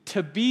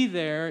to be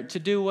there to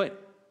do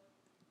what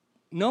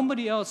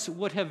nobody else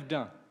would have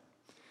done.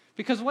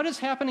 Because what is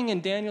happening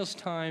in Daniel's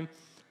time,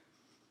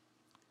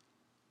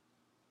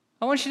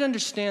 I want you to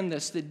understand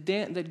this,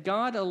 that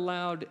God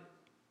allowed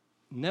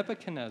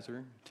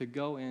Nebuchadnezzar to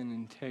go in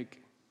and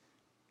take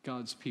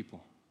God's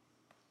people.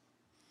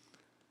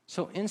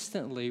 So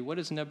instantly, what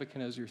does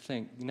Nebuchadnezzar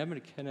think?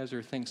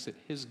 Nebuchadnezzar thinks that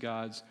his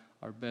gods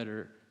are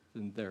better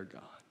than their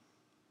God.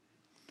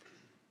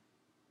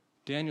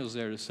 Daniel's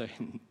there to say,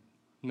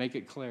 make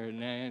it clear,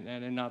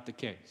 and not the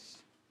case.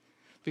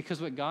 Because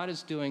what God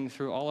is doing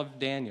through all of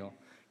Daniel,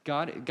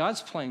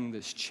 God's playing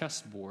this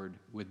chessboard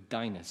with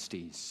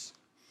dynasties.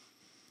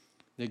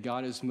 That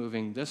God is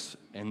moving this,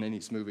 and then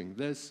he's moving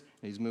this,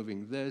 and he's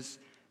moving this.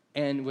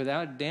 And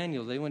without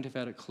Daniel, they wouldn't have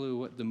had a clue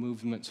what the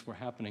movements were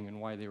happening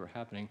and why they were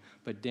happening.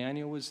 But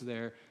Daniel was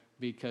there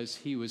because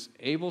he was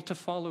able to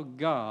follow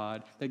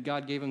God, that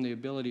God gave him the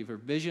ability for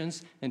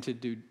visions and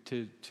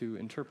to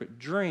interpret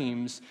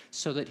dreams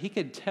so that he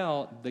could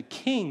tell the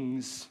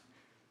kings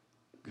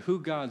who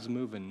God's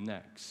moving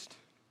next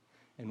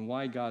and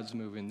why God's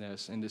moving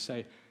this, and to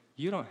say,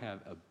 you don't have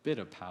a bit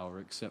of power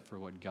except for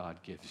what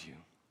God gives you.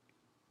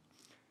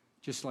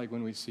 Just like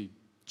when we see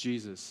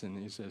Jesus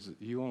and he says,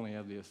 you only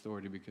have the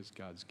authority because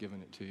God's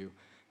given it to you.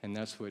 And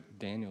that's what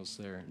Daniel's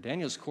there.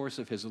 Daniel's course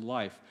of his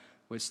life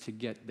was to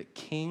get the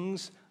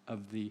kings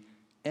of the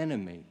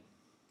enemy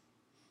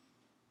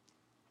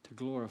to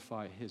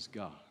glorify his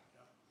God.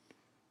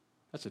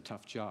 That's a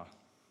tough job.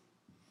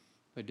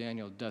 But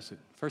Daniel does it.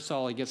 First of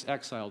all, he gets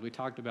exiled. We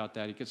talked about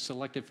that. He gets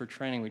selected for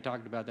training. We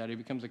talked about that. He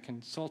becomes a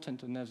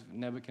consultant to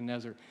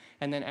Nebuchadnezzar.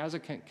 And then as a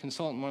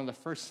consultant, one of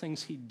the first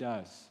things he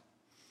does,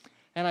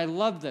 and I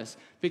love this,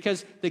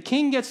 because the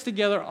king gets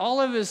together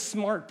all of his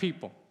smart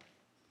people.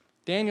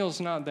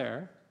 Daniel's not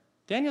there.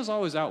 Daniel's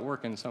always out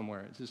working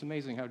somewhere. It's just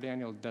amazing how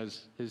Daniel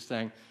does his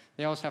thing.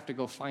 They always have to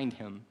go find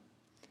him.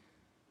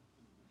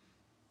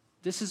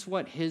 This is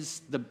what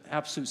the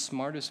absolute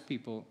smartest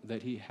people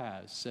that he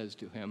has says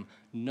to him,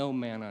 no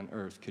man on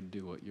earth could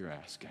do what you're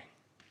asking.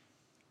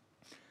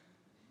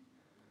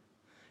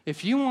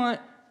 If you want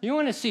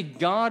to see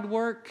God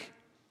work,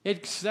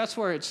 that's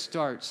where it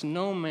starts.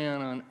 No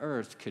man on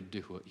earth could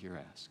do what you're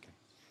asking.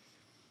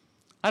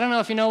 I don't know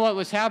if you know what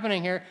was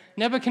happening here.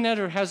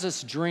 Nebuchadnezzar has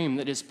this dream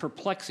that is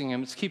perplexing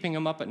him. It's keeping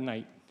him up at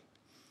night.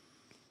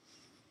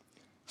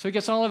 So he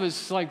gets all of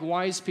his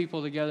wise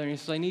people together and he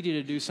says, I need you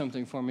to do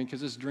something for me because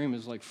this dream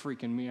is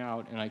freaking me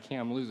out and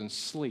I'm losing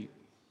sleep.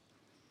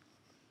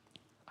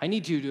 I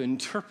need you to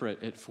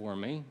interpret it for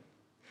me.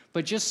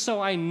 But just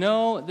so I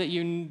know that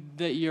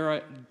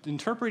you're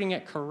interpreting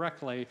it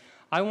correctly,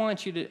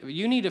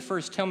 you need to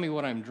first tell me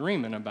what I'm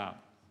dreaming about.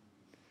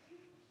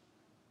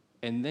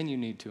 And then you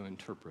need to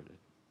interpret it.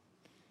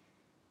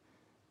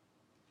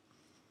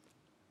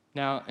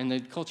 Now, in the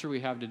culture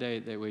we have today,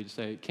 they would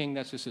say, king,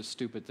 that's just a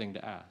stupid thing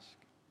to ask.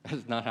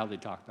 That's not how they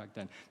talked back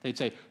then. They'd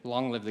say,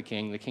 long live the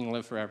king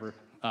live forever,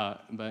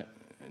 but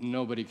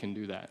nobody can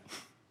do that.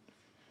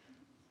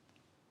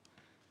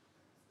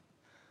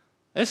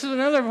 This is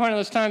another one of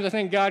those times I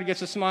think God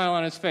gets a smile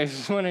on his face.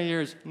 It's one of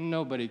yours,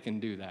 nobody can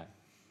do that.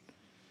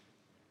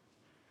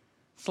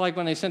 It's like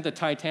when they sent the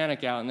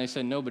Titanic out and they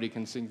said, nobody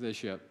can sink this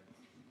ship.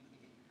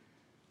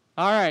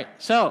 All right,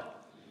 so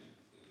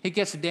he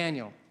gets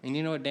Daniel. And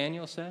you know what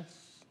Daniel says?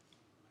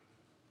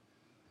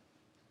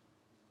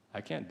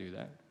 I can't do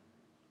that.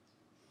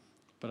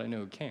 But I know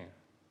who can.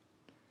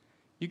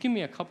 You give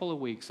me a couple of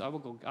weeks, I will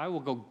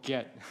go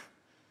get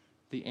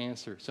the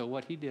answer. So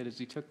what he did is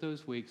he took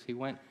those weeks, he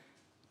went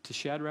to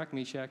Shadrach,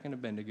 Meshach, and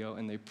Abednego,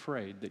 and they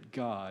prayed that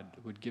God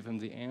would give him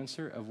the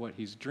answer of what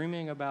he's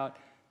dreaming about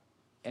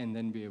and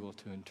then be able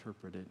to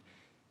interpret it.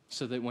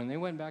 So that when they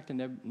went back to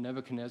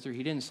Nebuchadnezzar,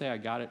 he didn't say, I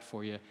got it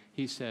for you.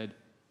 He said,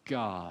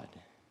 God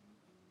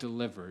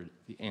delivered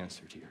the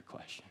answer to your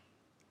question.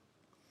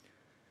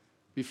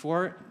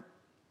 Before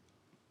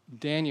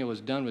Daniel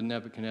was done with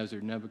Nebuchadnezzar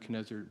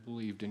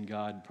believed in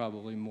God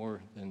probably more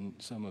than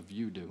some of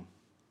you do.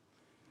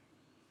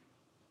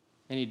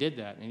 And he did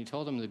that, and he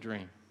told him the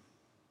dream.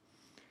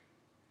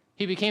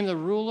 He became the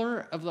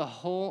ruler of the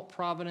whole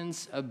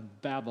province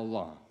of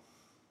Babylon.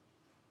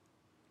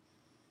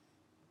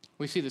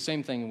 We see the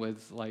same thing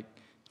with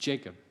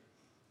Jacob,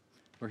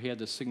 where he had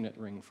the signet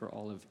ring for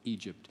all of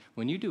Egypt.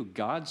 When you do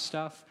God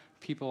stuff,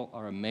 people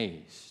are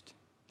amazed.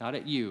 Not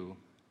at you,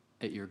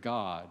 at your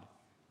God.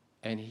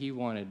 And he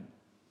wanted...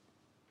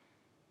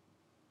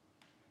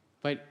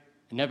 But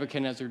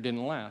Nebuchadnezzar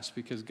didn't last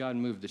because God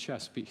moved the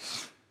chess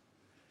piece.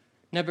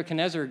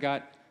 Nebuchadnezzar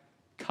got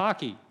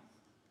cocky.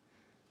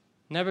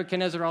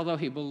 Nebuchadnezzar, although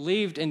he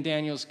believed in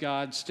Daniel's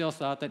God, still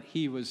thought that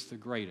he was the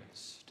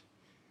greatest.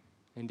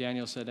 And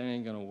Daniel said, that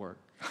ain't going to work.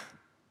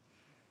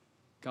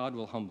 God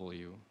will humble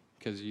you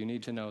because you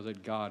need to know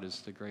that God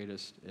is the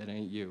greatest. It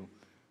ain't you.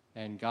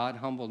 And God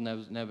humbled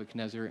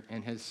Nebuchadnezzar,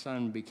 and his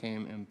son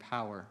became in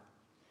power.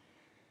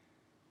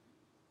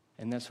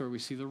 And that's where we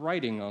see the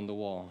writing on the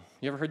wall.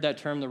 You ever heard that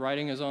term, the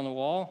writing is on the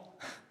wall?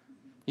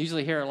 You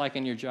usually hear it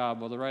in your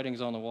job, well, the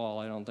writing's on the wall.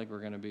 I don't think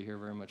we're going to be here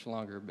very much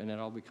longer. And it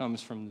all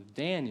becomes from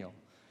Daniel.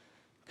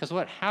 Because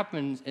what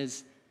happens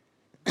is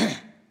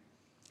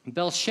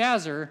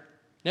Belshazzar,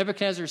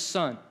 Nebuchadnezzar's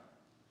son,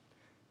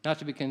 not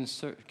to be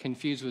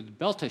confused with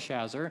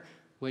Belteshazzar,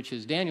 which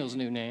is Daniel's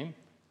new name,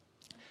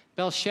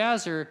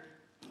 Belshazzar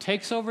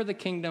takes over the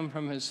kingdom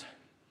from his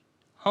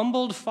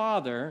humbled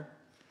father,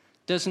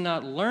 does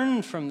not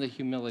learn from the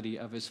humility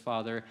of his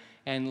father,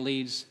 and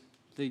leads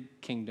the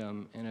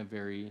kingdom in a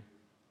very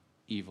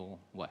evil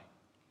way.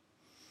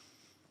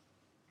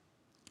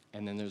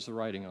 And then there's the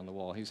writing on the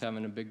wall. He's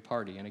having a big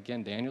party. And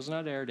again, Daniel's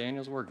not there.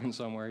 Daniel's working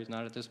somewhere. He's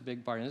not at this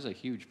big party. This is a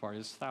huge party.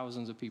 There's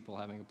thousands of people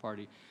having a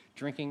party,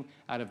 drinking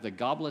out of the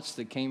goblets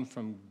that came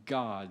from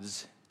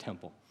God's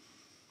temple.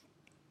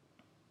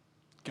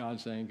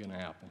 God's ain't going to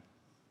happen.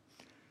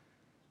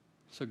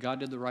 So God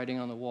did the writing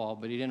on the wall,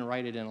 but he didn't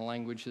write it in a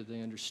language that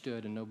they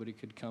understood, and nobody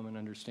could come and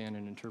understand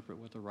and interpret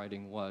what the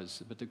writing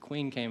was. But the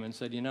queen came and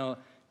said,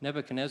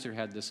 Nebuchadnezzar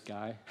had this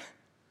guy.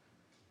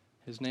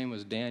 His name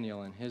was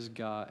Daniel, and his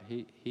God,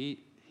 he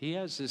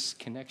has this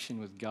connection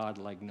with God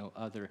like no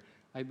other.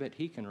 I bet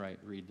he can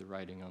read the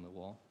writing on the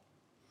wall.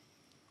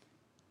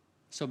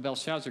 So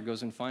Belshazzar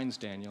goes and finds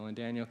Daniel, and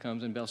Daniel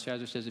comes, and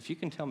Belshazzar says, if you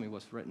can tell me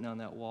what's written on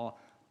that wall,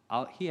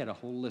 he had a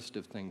whole list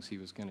of things he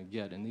was going to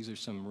get, and these are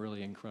some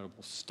really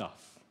incredible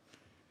stuff.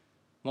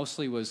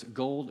 Mostly was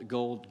gold,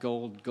 gold,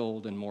 gold,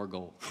 gold, and more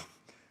gold,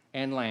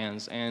 and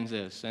lands, and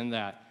this, and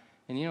that.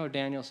 And you know what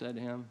Daniel said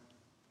to him?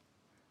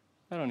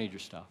 I don't need your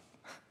stuff.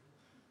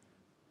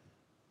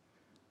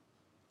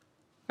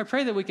 I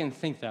pray that we can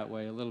think that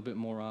way a little bit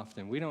more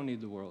often. We don't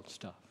need the world's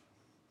stuff.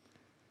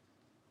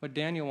 What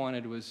Daniel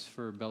wanted was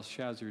for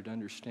Belshazzar to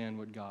understand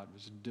what God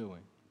was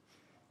doing.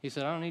 He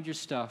said, I don't need your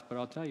stuff, but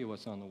I'll tell you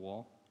what's on the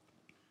wall.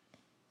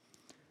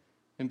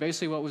 And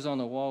basically what was on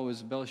the wall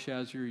was,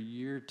 Belshazzar,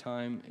 your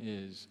time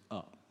is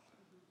up.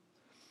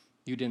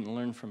 You didn't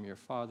learn from your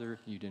father.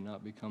 You did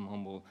not become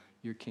humble.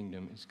 Your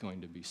kingdom is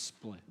going to be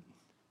split.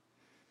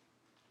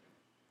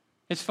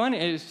 It's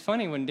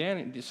funny when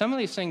Daniel, some of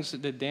these things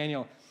that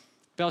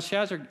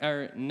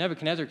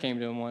Nebuchadnezzar came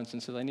to him once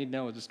and said, I need to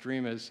know what this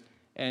dream is.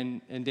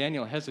 And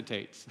Daniel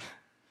hesitates.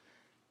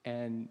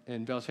 And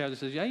Belshazzar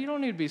says, yeah, you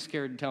don't need to be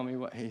scared to tell me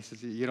what. He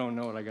says, you don't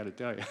know what I got to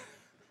tell you.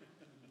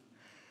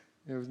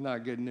 It was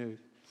not good news.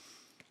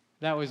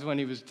 That was when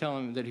he was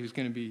telling him that he was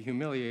going to be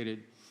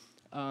humiliated.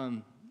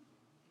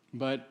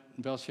 But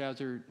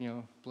Belshazzar,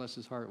 bless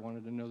his heart,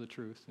 wanted to know the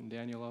truth. And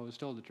Daniel always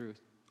told the truth.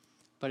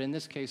 But in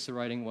this case, the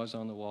writing was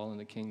on the wall in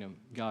the kingdom.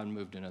 God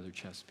moved another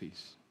chess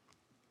piece.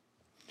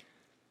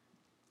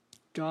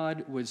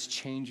 God was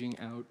changing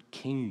out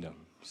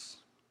kingdoms.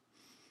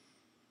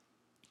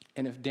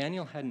 And if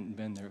Daniel hadn't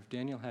been there,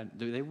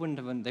 they would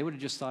have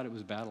just thought it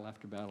was battle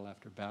after battle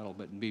after battle.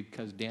 But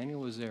because Daniel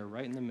was there,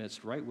 right in the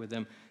midst, right with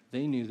them,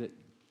 they knew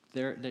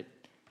that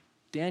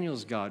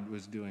Daniel's God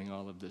was doing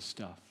all of this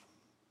stuff.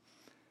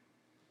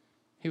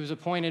 He was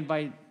appointed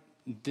by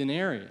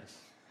Darius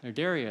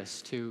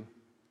to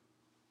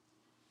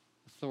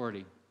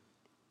authority,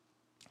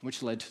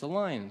 which led to the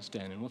lion's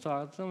den. And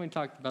let me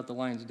talk about the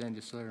lion's den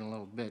just in a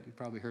little bit. You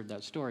probably heard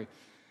that story.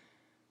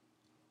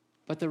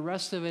 But the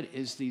rest of it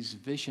is these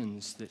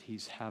visions that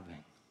he's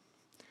having.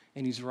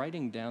 And he's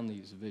writing down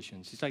these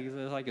visions. It's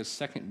like a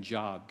second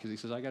job, because he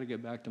says, I got to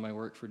get back to my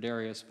work for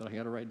Darius, but I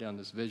got to write down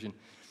this vision.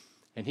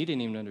 And he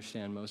didn't even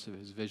understand most of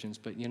his visions.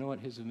 But you know what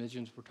his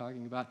visions were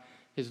talking about?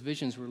 His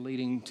visions were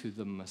leading to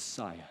the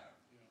Messiah.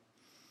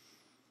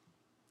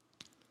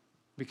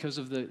 Because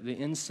of the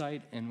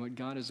insight and what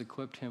God has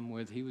equipped him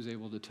with, he was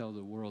able to tell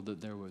the world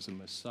that there was a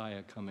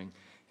Messiah coming.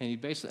 And he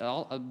basically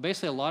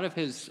a lot of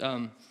his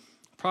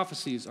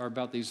prophecies are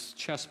about these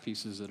chess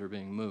pieces that are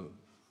being moved.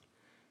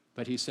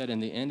 But he said, in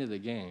the end of the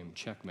game,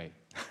 checkmate,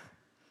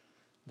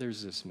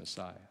 there's this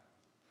Messiah,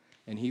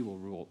 and he will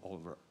rule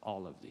over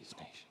all of these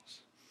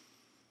nations.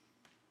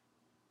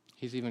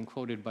 He's even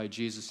quoted by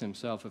Jesus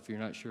himself, if you're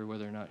not sure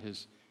whether or not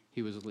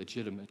he was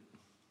legitimate.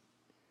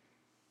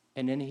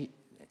 And then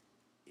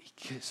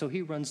so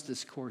he runs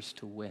this course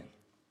to win,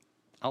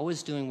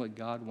 always doing what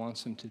God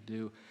wants him to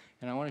do.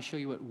 And I want to show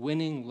you what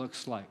winning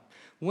looks like.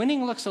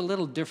 Winning looks a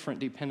little different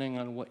depending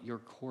on what your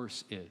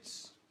course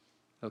is,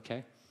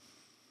 okay?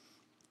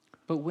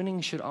 But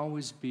winning should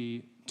always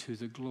be to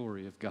the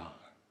glory of God.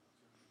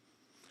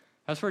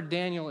 That's where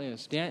Daniel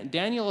is.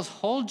 Daniel's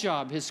whole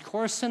job, his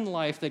course in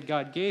life that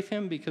God gave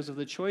him because of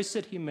the choice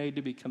that he made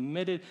to be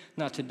committed,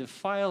 not to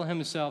defile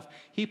himself,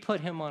 he put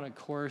him on a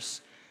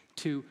course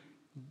to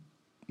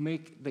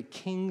make the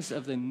kings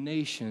of the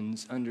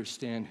nations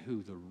understand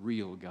who the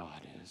real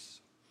God is.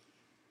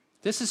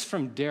 This is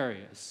from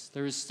Darius.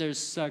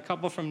 There's a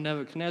couple from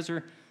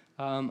Nebuchadnezzar.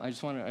 I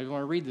just want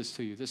to read this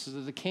to you. This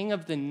is the king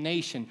of the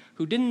nation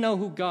who didn't know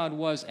who God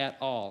was at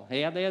all.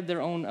 They had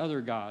their own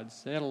other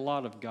gods. They had a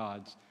lot of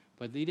gods,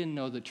 but they didn't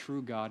know the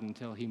true God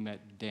until he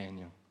met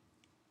Daniel.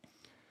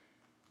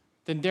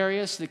 Then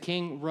Darius, the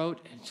king,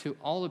 wrote to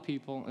all the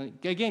people.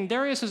 Again,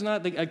 Darius is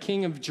not a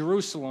king of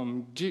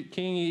Jerusalem.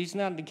 He's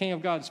not the king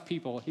of God's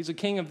people. He's a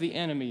king of the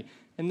enemy,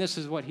 and this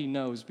is what he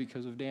knows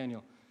because of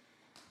Daniel.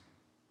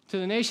 To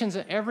the nations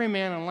of every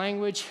man and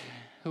language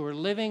who are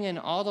living in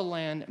all the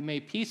land, may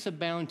peace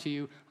abound to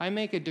you. I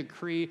make a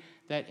decree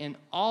that in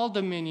all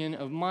dominion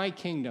of my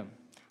kingdom,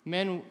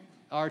 men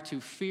are to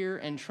fear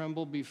and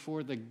tremble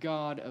before the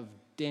God of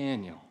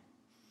Daniel.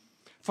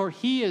 For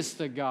he is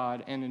the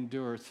God and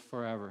endureth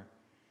forever.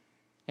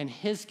 And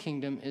his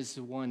kingdom is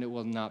the one that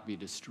will not be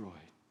destroyed.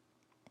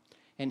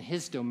 And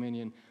his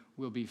dominion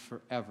will be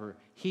forever.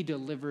 He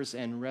delivers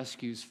and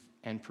rescues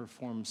and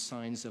perform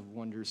signs of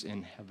wonders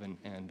in heaven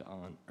and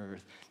on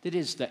earth. That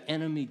is the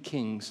enemy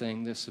king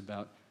saying this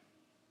about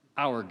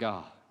our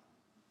God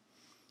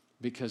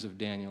because of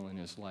Daniel and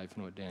his life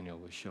and what Daniel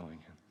was showing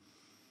him.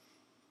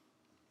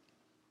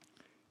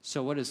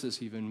 So what does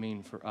this even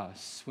mean for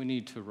us? We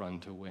need to run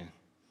to win.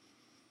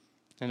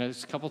 And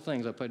there's a couple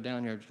things I put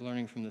down here,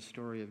 learning from the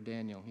story of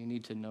Daniel. You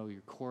need to know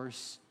your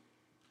course.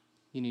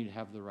 You need to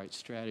have the right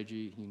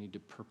strategy. You need to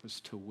purpose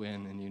to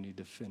win, and you need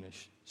to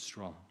finish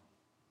strong.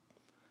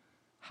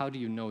 How do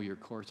you know your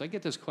course? I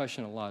get this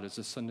question a lot as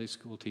a Sunday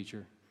school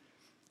teacher,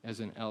 as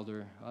an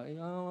elder. I don't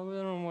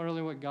know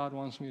really what God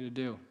wants me to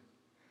do.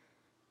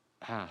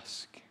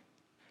 Ask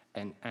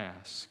and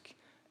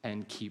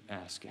keep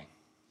asking.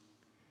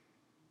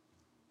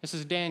 This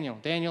is Daniel.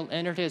 Daniel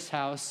entered his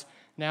house.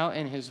 Now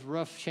in his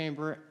roof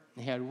chamber,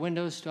 he had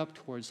windows up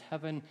towards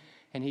heaven,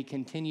 and he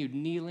continued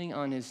kneeling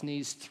on his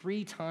knees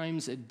 3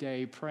 times a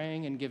day,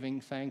 praying and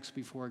giving thanks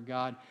before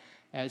God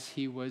as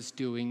he was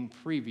doing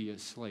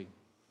previously.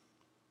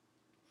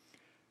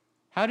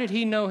 How did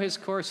he know his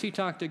course? He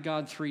talked to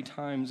God 3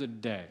 times a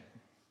day.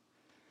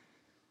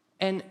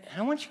 And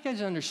I want you guys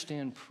to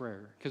understand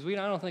prayer, because I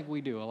don't think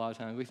we do a lot of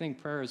times. We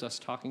think prayer is us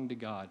talking to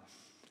God.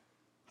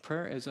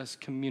 Prayer is us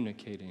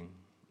communicating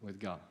with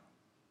God.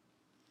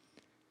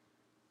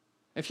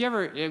 If you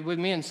ever, with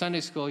me in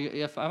Sunday school,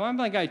 if I'm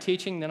the guy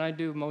teaching, then I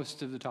do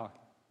most of the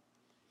talking.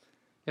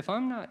 If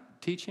I'm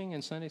not teaching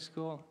in Sunday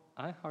school,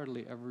 I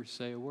hardly ever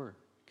say a word,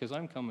 because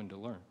I'm coming to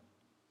learn.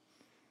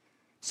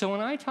 So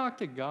when I talk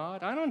to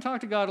God, I don't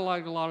talk to God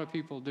like a lot of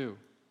people do.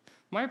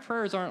 My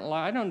prayers aren't,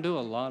 I don't do a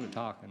lot of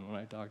talking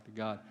when I talk to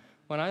God.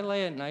 When I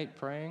lay at night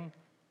praying,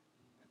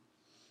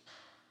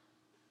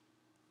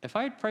 if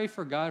I pray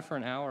for God for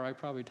an hour, I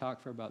probably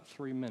talk for about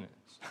 3 minutes.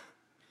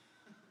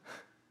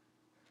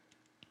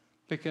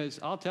 Because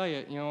I'll tell you,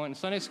 in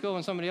Sunday school,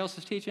 when somebody else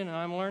is teaching and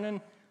I'm learning,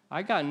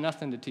 I got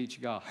nothing to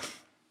teach God.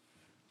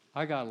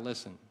 I got to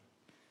listen.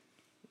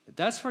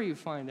 That's where you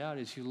find out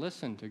is you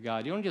listen to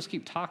God. You don't just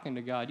keep talking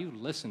to God, you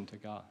listen to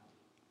God.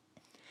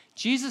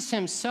 Jesus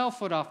himself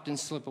would often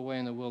slip away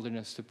in the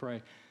wilderness to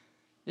pray.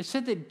 It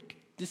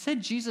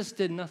said Jesus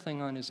did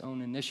nothing on his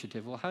own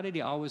initiative. Well, how did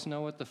he always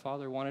know what the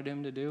Father wanted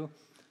him to do?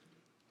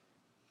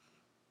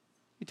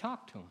 He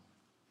talked to him.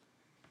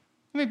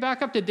 Let me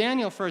back up to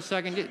Daniel for a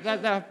second.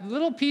 That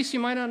little piece you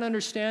might not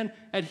understand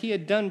that he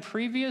had done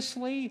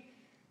previously,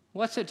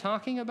 what's it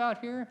talking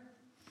about here?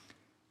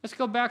 Let's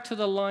go back to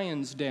the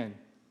lion's den.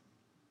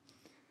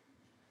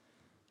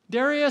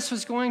 Darius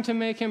was going to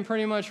make him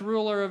pretty much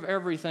ruler of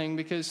everything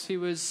because he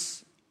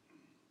was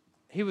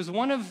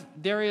one of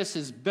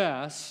Darius's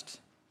best.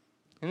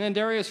 And then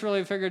Darius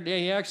really figured, yeah,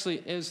 he actually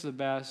is the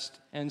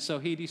best. And so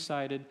he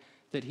decided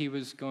that he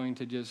was going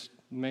to just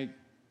make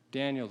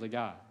Daniel the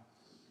guy.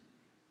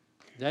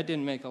 That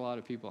didn't make a lot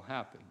of people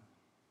happy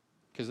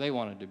because they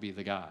wanted to be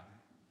the guy.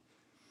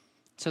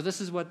 So this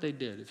is what they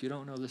did, if you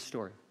don't know this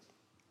story.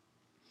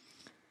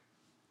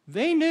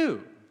 They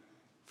knew,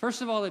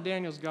 first of all, that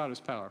Daniel's God is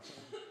powerful.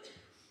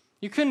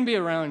 You couldn't be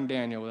around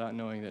Daniel without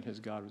knowing that his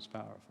God was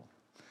powerful.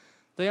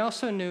 They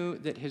also knew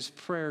that his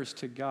prayers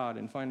to God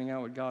and finding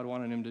out what God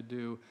wanted him to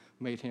do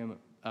made him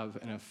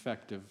an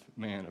effective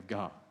man of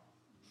God.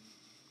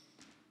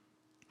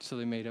 So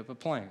they made up a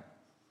plan.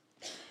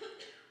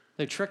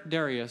 They tricked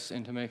Darius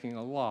into making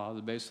a law.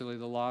 Basically,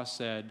 the law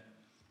said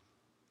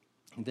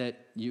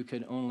that you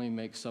could only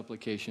make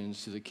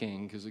supplications to the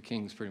king because the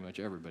king's pretty much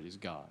everybody's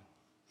God.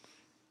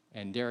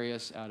 And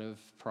Darius, out of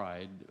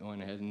pride,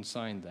 went ahead and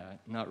signed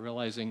that, not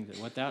realizing that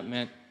what that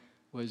meant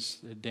was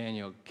that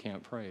Daniel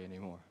can't pray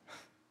anymore.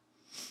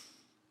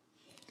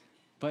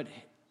 But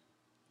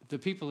the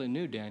people that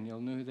knew Daniel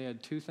knew they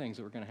had 2 things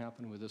that were going to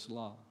happen with this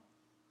law.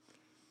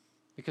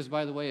 Because,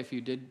 by the way, if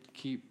you did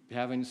keep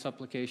having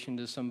supplication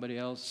to somebody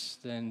else,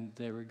 then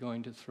they were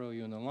going to throw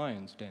you in the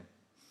lion's den.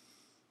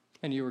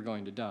 And you were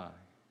going to die.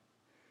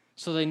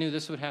 So they knew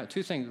this would have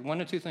 2 things.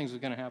 One of 2 things was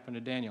going to happen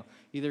to Daniel.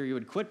 Either he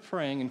would quit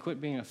praying and quit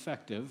being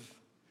effective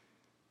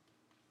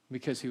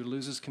because he would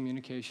lose his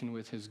communication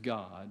with his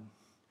God,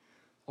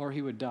 or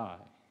he would die.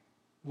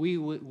 We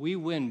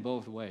win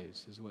both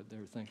ways, is what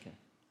they're thinking.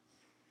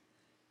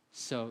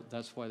 So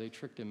that's why they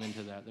tricked him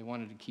into that. They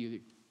wanted to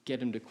get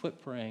him to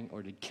quit praying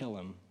or to kill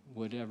him,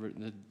 whatever.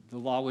 The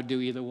law would do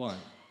either one.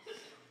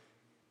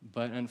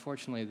 But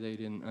unfortunately, they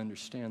didn't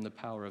understand the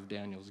power of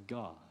Daniel's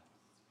God.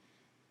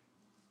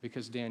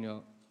 Because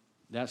Daniel,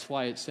 that's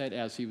why it said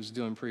as he was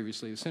doing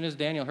previously. As soon as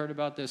Daniel heard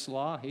about this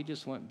law, he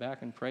just went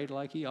back and prayed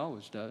like he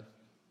always does.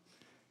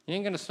 You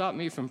ain't going to stop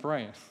me from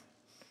praying.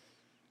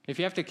 If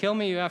you have to kill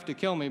me, you have to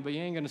kill me, but you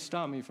ain't going to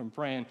stop me from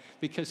praying,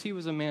 because he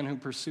was a man who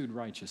pursued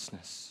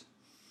righteousness.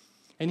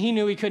 And he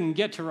knew he couldn't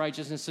get to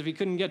righteousness if he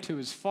couldn't get to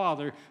his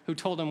Father who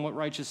told him what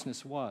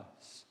righteousness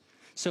was.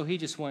 So he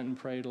just went and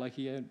prayed like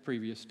he had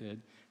previous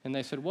did. And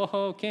they said,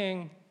 "Whoa,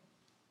 king,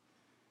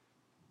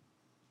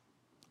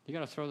 you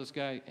got to throw this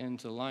guy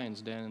into the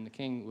lion's den." And the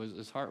king,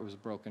 his heart was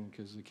broken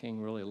because the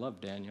king really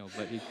loved Daniel,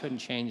 but he couldn't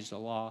change the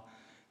law,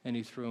 and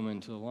he threw him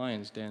into the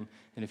lion's den.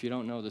 And if you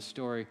don't know the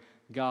story,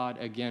 God,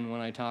 again,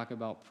 when I talk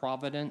about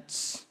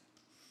providence,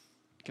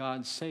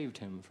 God saved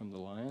him from the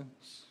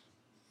lions.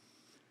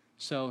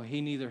 So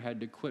he neither had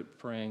to quit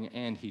praying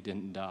and he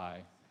didn't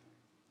die.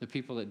 The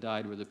people that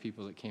died were the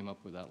people that came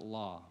up with that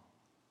law.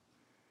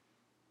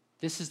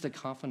 This is the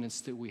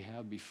confidence that we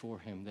have before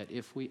him, that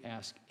if we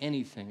ask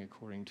anything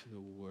according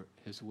to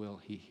his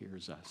will, he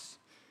hears us.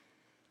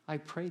 I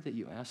pray that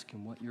you ask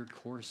him what your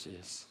course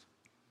is.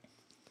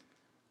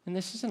 And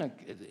this isn't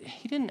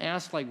he didn't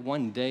ask like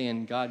one day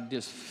and God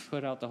just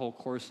put out the whole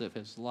course of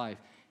his life.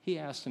 He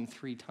asked him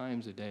 3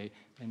 times a day,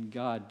 and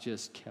God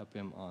just kept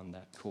him on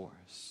that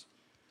course.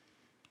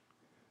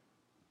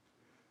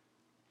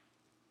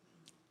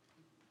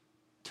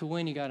 To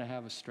win, you got to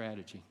have a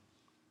strategy.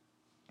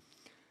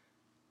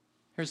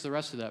 Here's the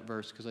rest of that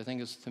verse, because I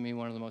think it's, to me,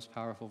 one of the most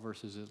powerful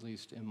verses, at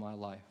least in my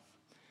life.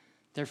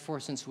 Therefore,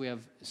 since we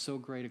have so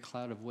great a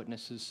cloud of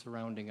witnesses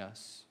surrounding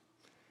us,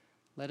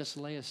 let us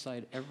lay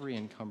aside every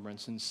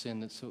encumbrance and sin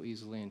that so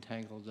easily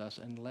entangles us,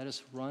 and let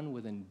us run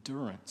with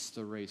endurance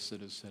the race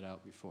that is set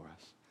out before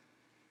us.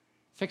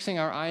 Fixing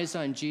our eyes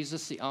on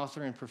Jesus, the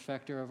author and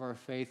perfecter of our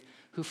faith,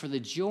 who for the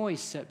joy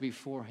set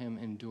before him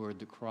endured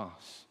the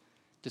cross.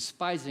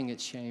 Despising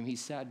its shame, he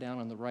sat down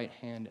on the right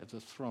hand of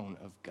the throne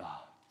of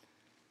God.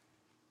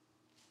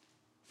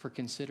 For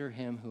consider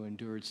him who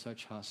endured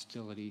such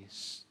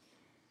hostilities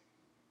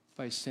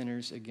by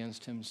sinners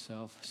against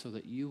himself, so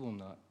that you will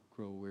not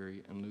grow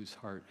weary and lose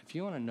heart. If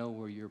you want to know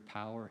where your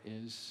power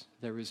is,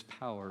 there is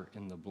power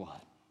in the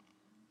blood.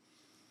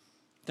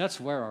 That's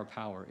where our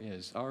power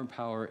is. Our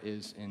power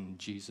is in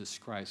Jesus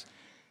Christ.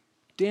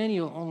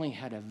 Daniel only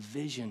had a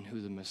vision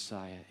who the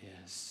Messiah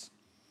is.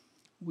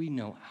 We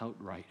know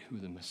outright who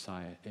the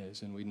Messiah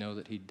is, and we know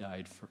that he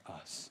died for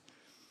us.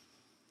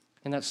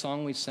 And that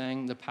song we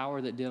sang, the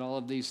power that did all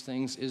of these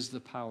things is the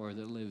power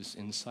that lives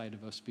inside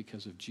of us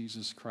because of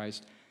Jesus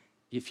Christ.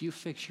 If you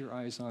fix your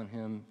eyes on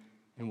him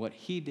and what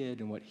he did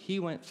and what he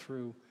went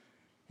through,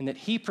 and that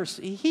he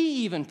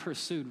even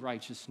pursued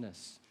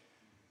righteousness.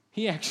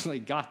 He actually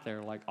got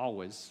there like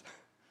always.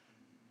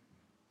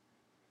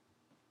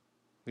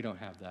 We don't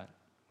have that.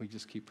 We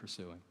just keep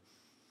pursuing.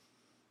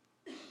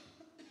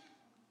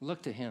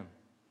 Look to him.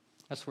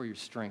 That's where your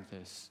strength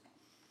is.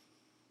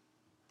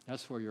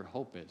 That's where your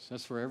hope is.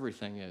 That's where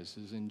everything is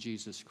in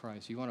Jesus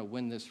Christ. You want to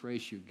win this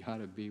race, you've got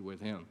to be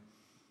with him.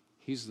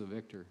 He's the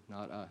victor,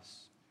 not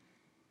us.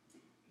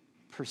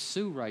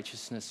 Pursue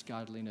righteousness,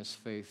 godliness,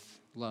 faith,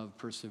 love,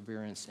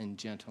 perseverance, and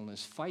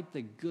gentleness. Fight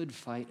the good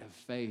fight of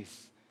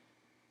faith.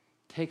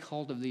 Take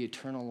hold of the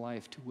eternal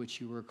life to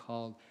which you were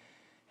called,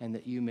 and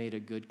that you made a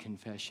good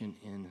confession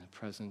in the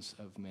presence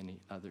of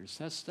many others.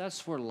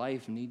 That's where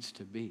life needs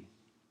to be.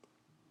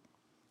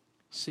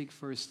 Seek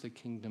first the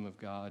kingdom of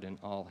God and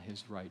all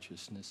his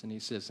righteousness. And he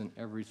says, and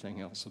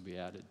everything else will be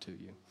added to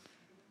you.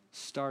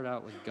 Start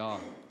out with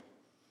God.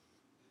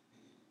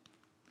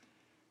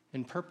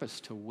 And purpose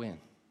to win.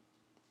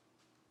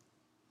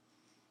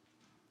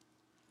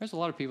 There's a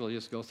lot of people who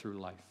just go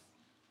through life.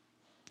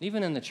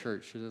 Even in the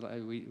church,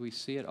 we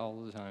see it all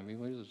the time.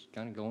 We're just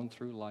kind of going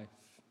through life.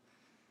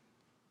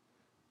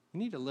 You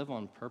need to live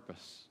on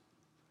purpose.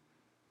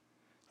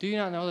 Do you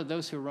not know that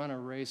those who run a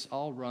race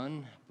all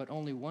run, but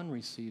only one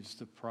receives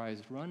the prize?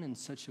 Run in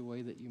such a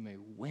way that you may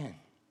win.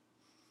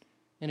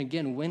 And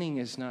again, winning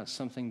is not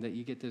something that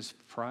you get this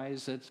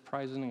prize. That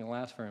prize isn't going to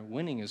last forever.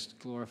 Winning is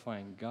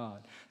glorifying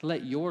God.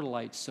 Let your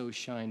light so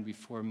shine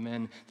before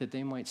men that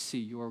they might see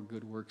your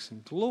good works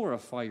and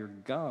glorify your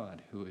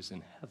God who is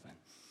in heaven.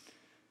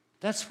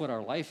 That's what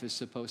our life is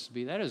supposed to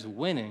be. That is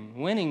winning.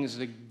 Winning is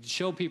to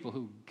show people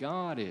who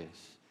God is,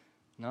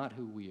 not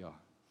who we are.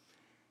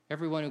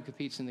 Everyone who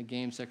competes in the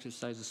games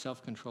exercises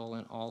self-control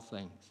in all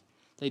things.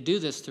 They do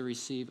this to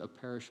receive a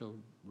perishable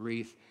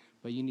wreath,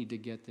 but you need to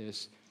get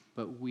this,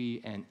 but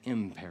we an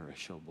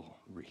imperishable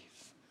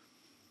wreath.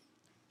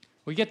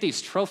 We get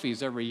these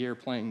trophies every year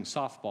playing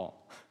softball.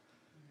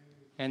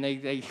 And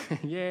they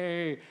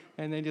yay,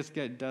 and they just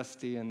get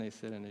dusty and they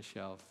sit on a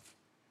shelf.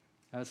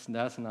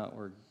 That's not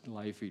where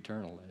life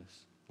eternal is.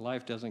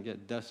 Life doesn't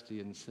get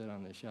dusty and sit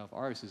on the shelf.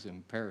 Ours is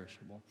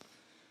imperishable.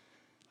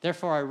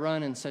 Therefore, I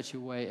run in such a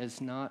way as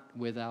not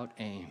without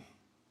aim.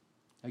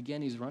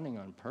 Again, he's running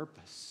on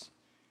purpose.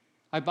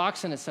 I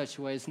box in such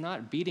a way as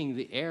not beating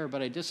the air,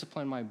 but I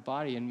discipline my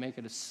body and make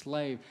it a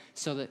slave,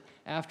 so that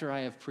after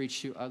I have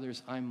preached to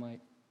others, I might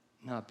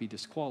not be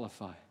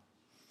disqualified.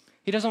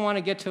 He doesn't want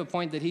to get to a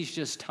point that he's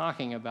just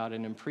talking about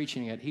it and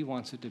preaching it. He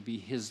wants it to be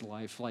his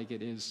life like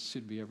it is,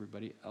 should be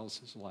everybody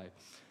else's life.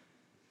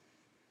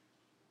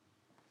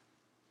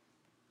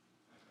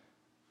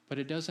 But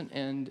it doesn't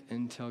end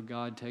until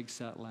God takes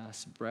that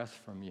last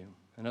breath from you.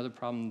 Another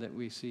problem that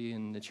we see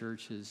in the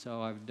church is,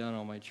 oh, I've done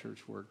all my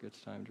church work,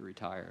 it's time to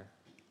retire.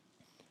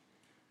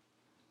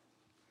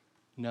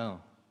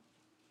 No.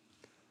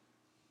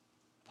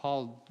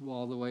 Paul,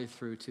 all the way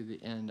through to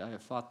the end, I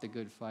have fought the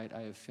good fight,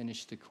 I have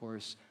finished the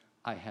course,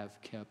 I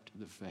have kept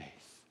the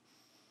faith.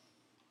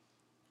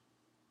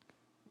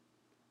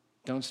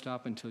 Don't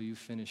stop until you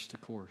finish the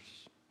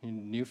course.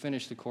 And you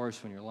finish the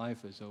course when your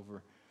life is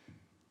over.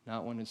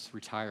 not when it's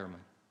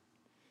retirement.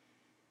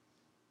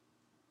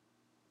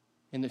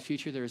 In the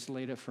future, there is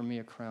laid up for me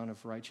a crown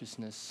of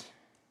righteousness,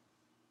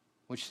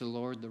 which the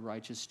Lord, the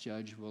righteous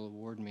judge, will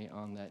award me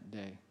on that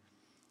day.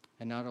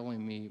 And not only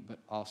me, but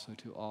also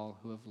to all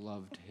who have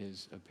loved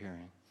his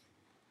appearing.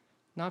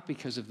 Not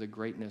because of the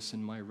greatness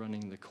in my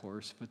running the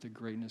course, but the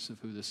greatness of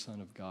who the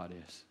Son of God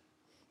is.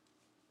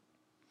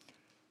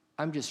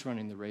 I'm just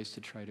running the race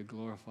to try to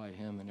glorify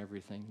him in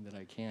everything that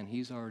I can.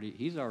 He's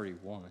already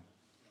won.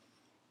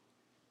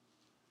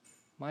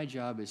 My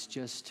job is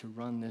just to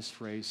run this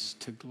race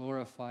to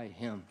glorify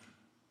him.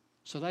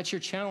 So that's your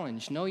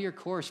challenge. Know your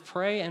course.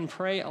 Pray and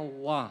pray a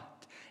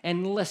lot.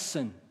 And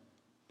listen.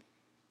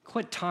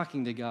 Quit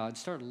talking to God.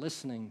 Start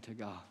listening to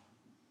God.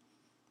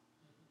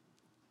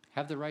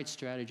 Have the right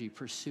strategy.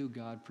 Pursue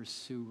God.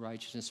 Pursue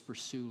righteousness.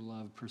 Pursue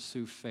love.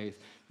 Pursue faith.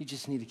 You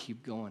just need to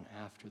keep going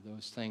after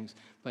those things,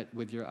 but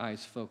with your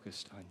eyes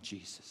focused on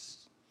Jesus.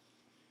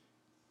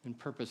 And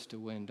purpose to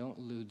win. Don't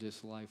live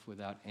this life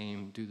without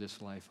aim. Do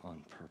this life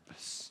on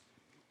purpose.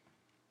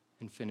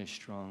 And finish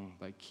strong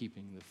by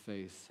keeping the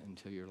faith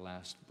until your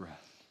last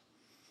breath.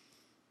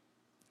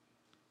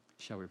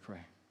 Shall we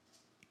pray?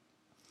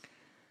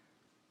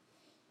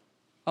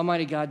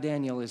 Almighty God,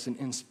 Daniel is an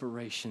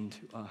inspiration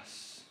to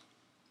us.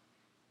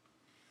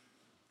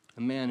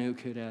 A man who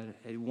could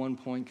at one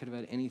point could have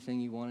had anything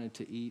he wanted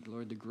to eat,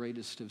 Lord, the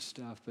greatest of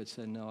stuff, but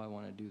said, no, I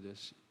want to do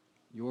this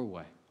your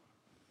way.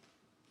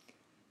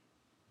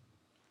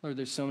 Lord,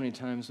 there's so many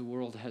times the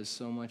world has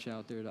so much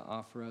out there to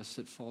offer us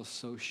that falls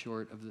so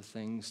short of the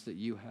things that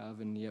you have,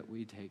 and yet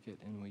we take it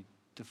and we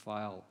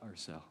defile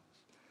ourselves.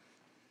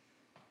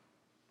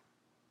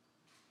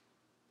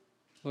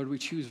 Lord, we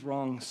choose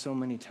wrong so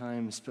many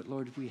times, but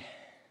Lord, we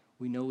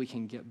know we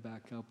can get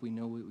back up. We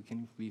know we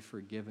can be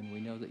forgiven.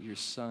 We know that your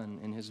Son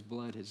and his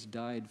blood has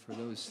died for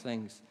those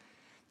things,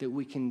 that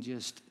we can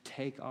just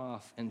take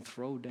off and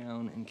throw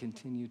down and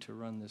continue to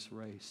run this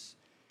race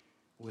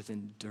with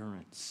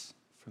endurance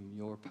from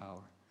your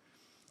power.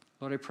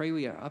 Lord, I pray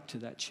we are up to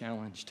that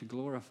challenge to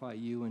glorify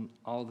you in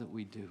all that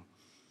we do.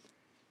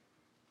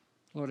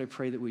 Lord, I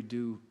pray that we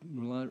do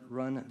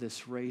run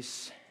this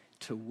race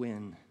to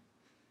win,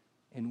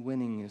 and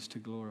winning is to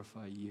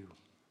glorify you.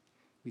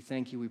 We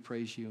thank you, we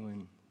praise you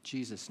in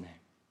Jesus' name.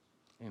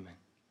 Amen.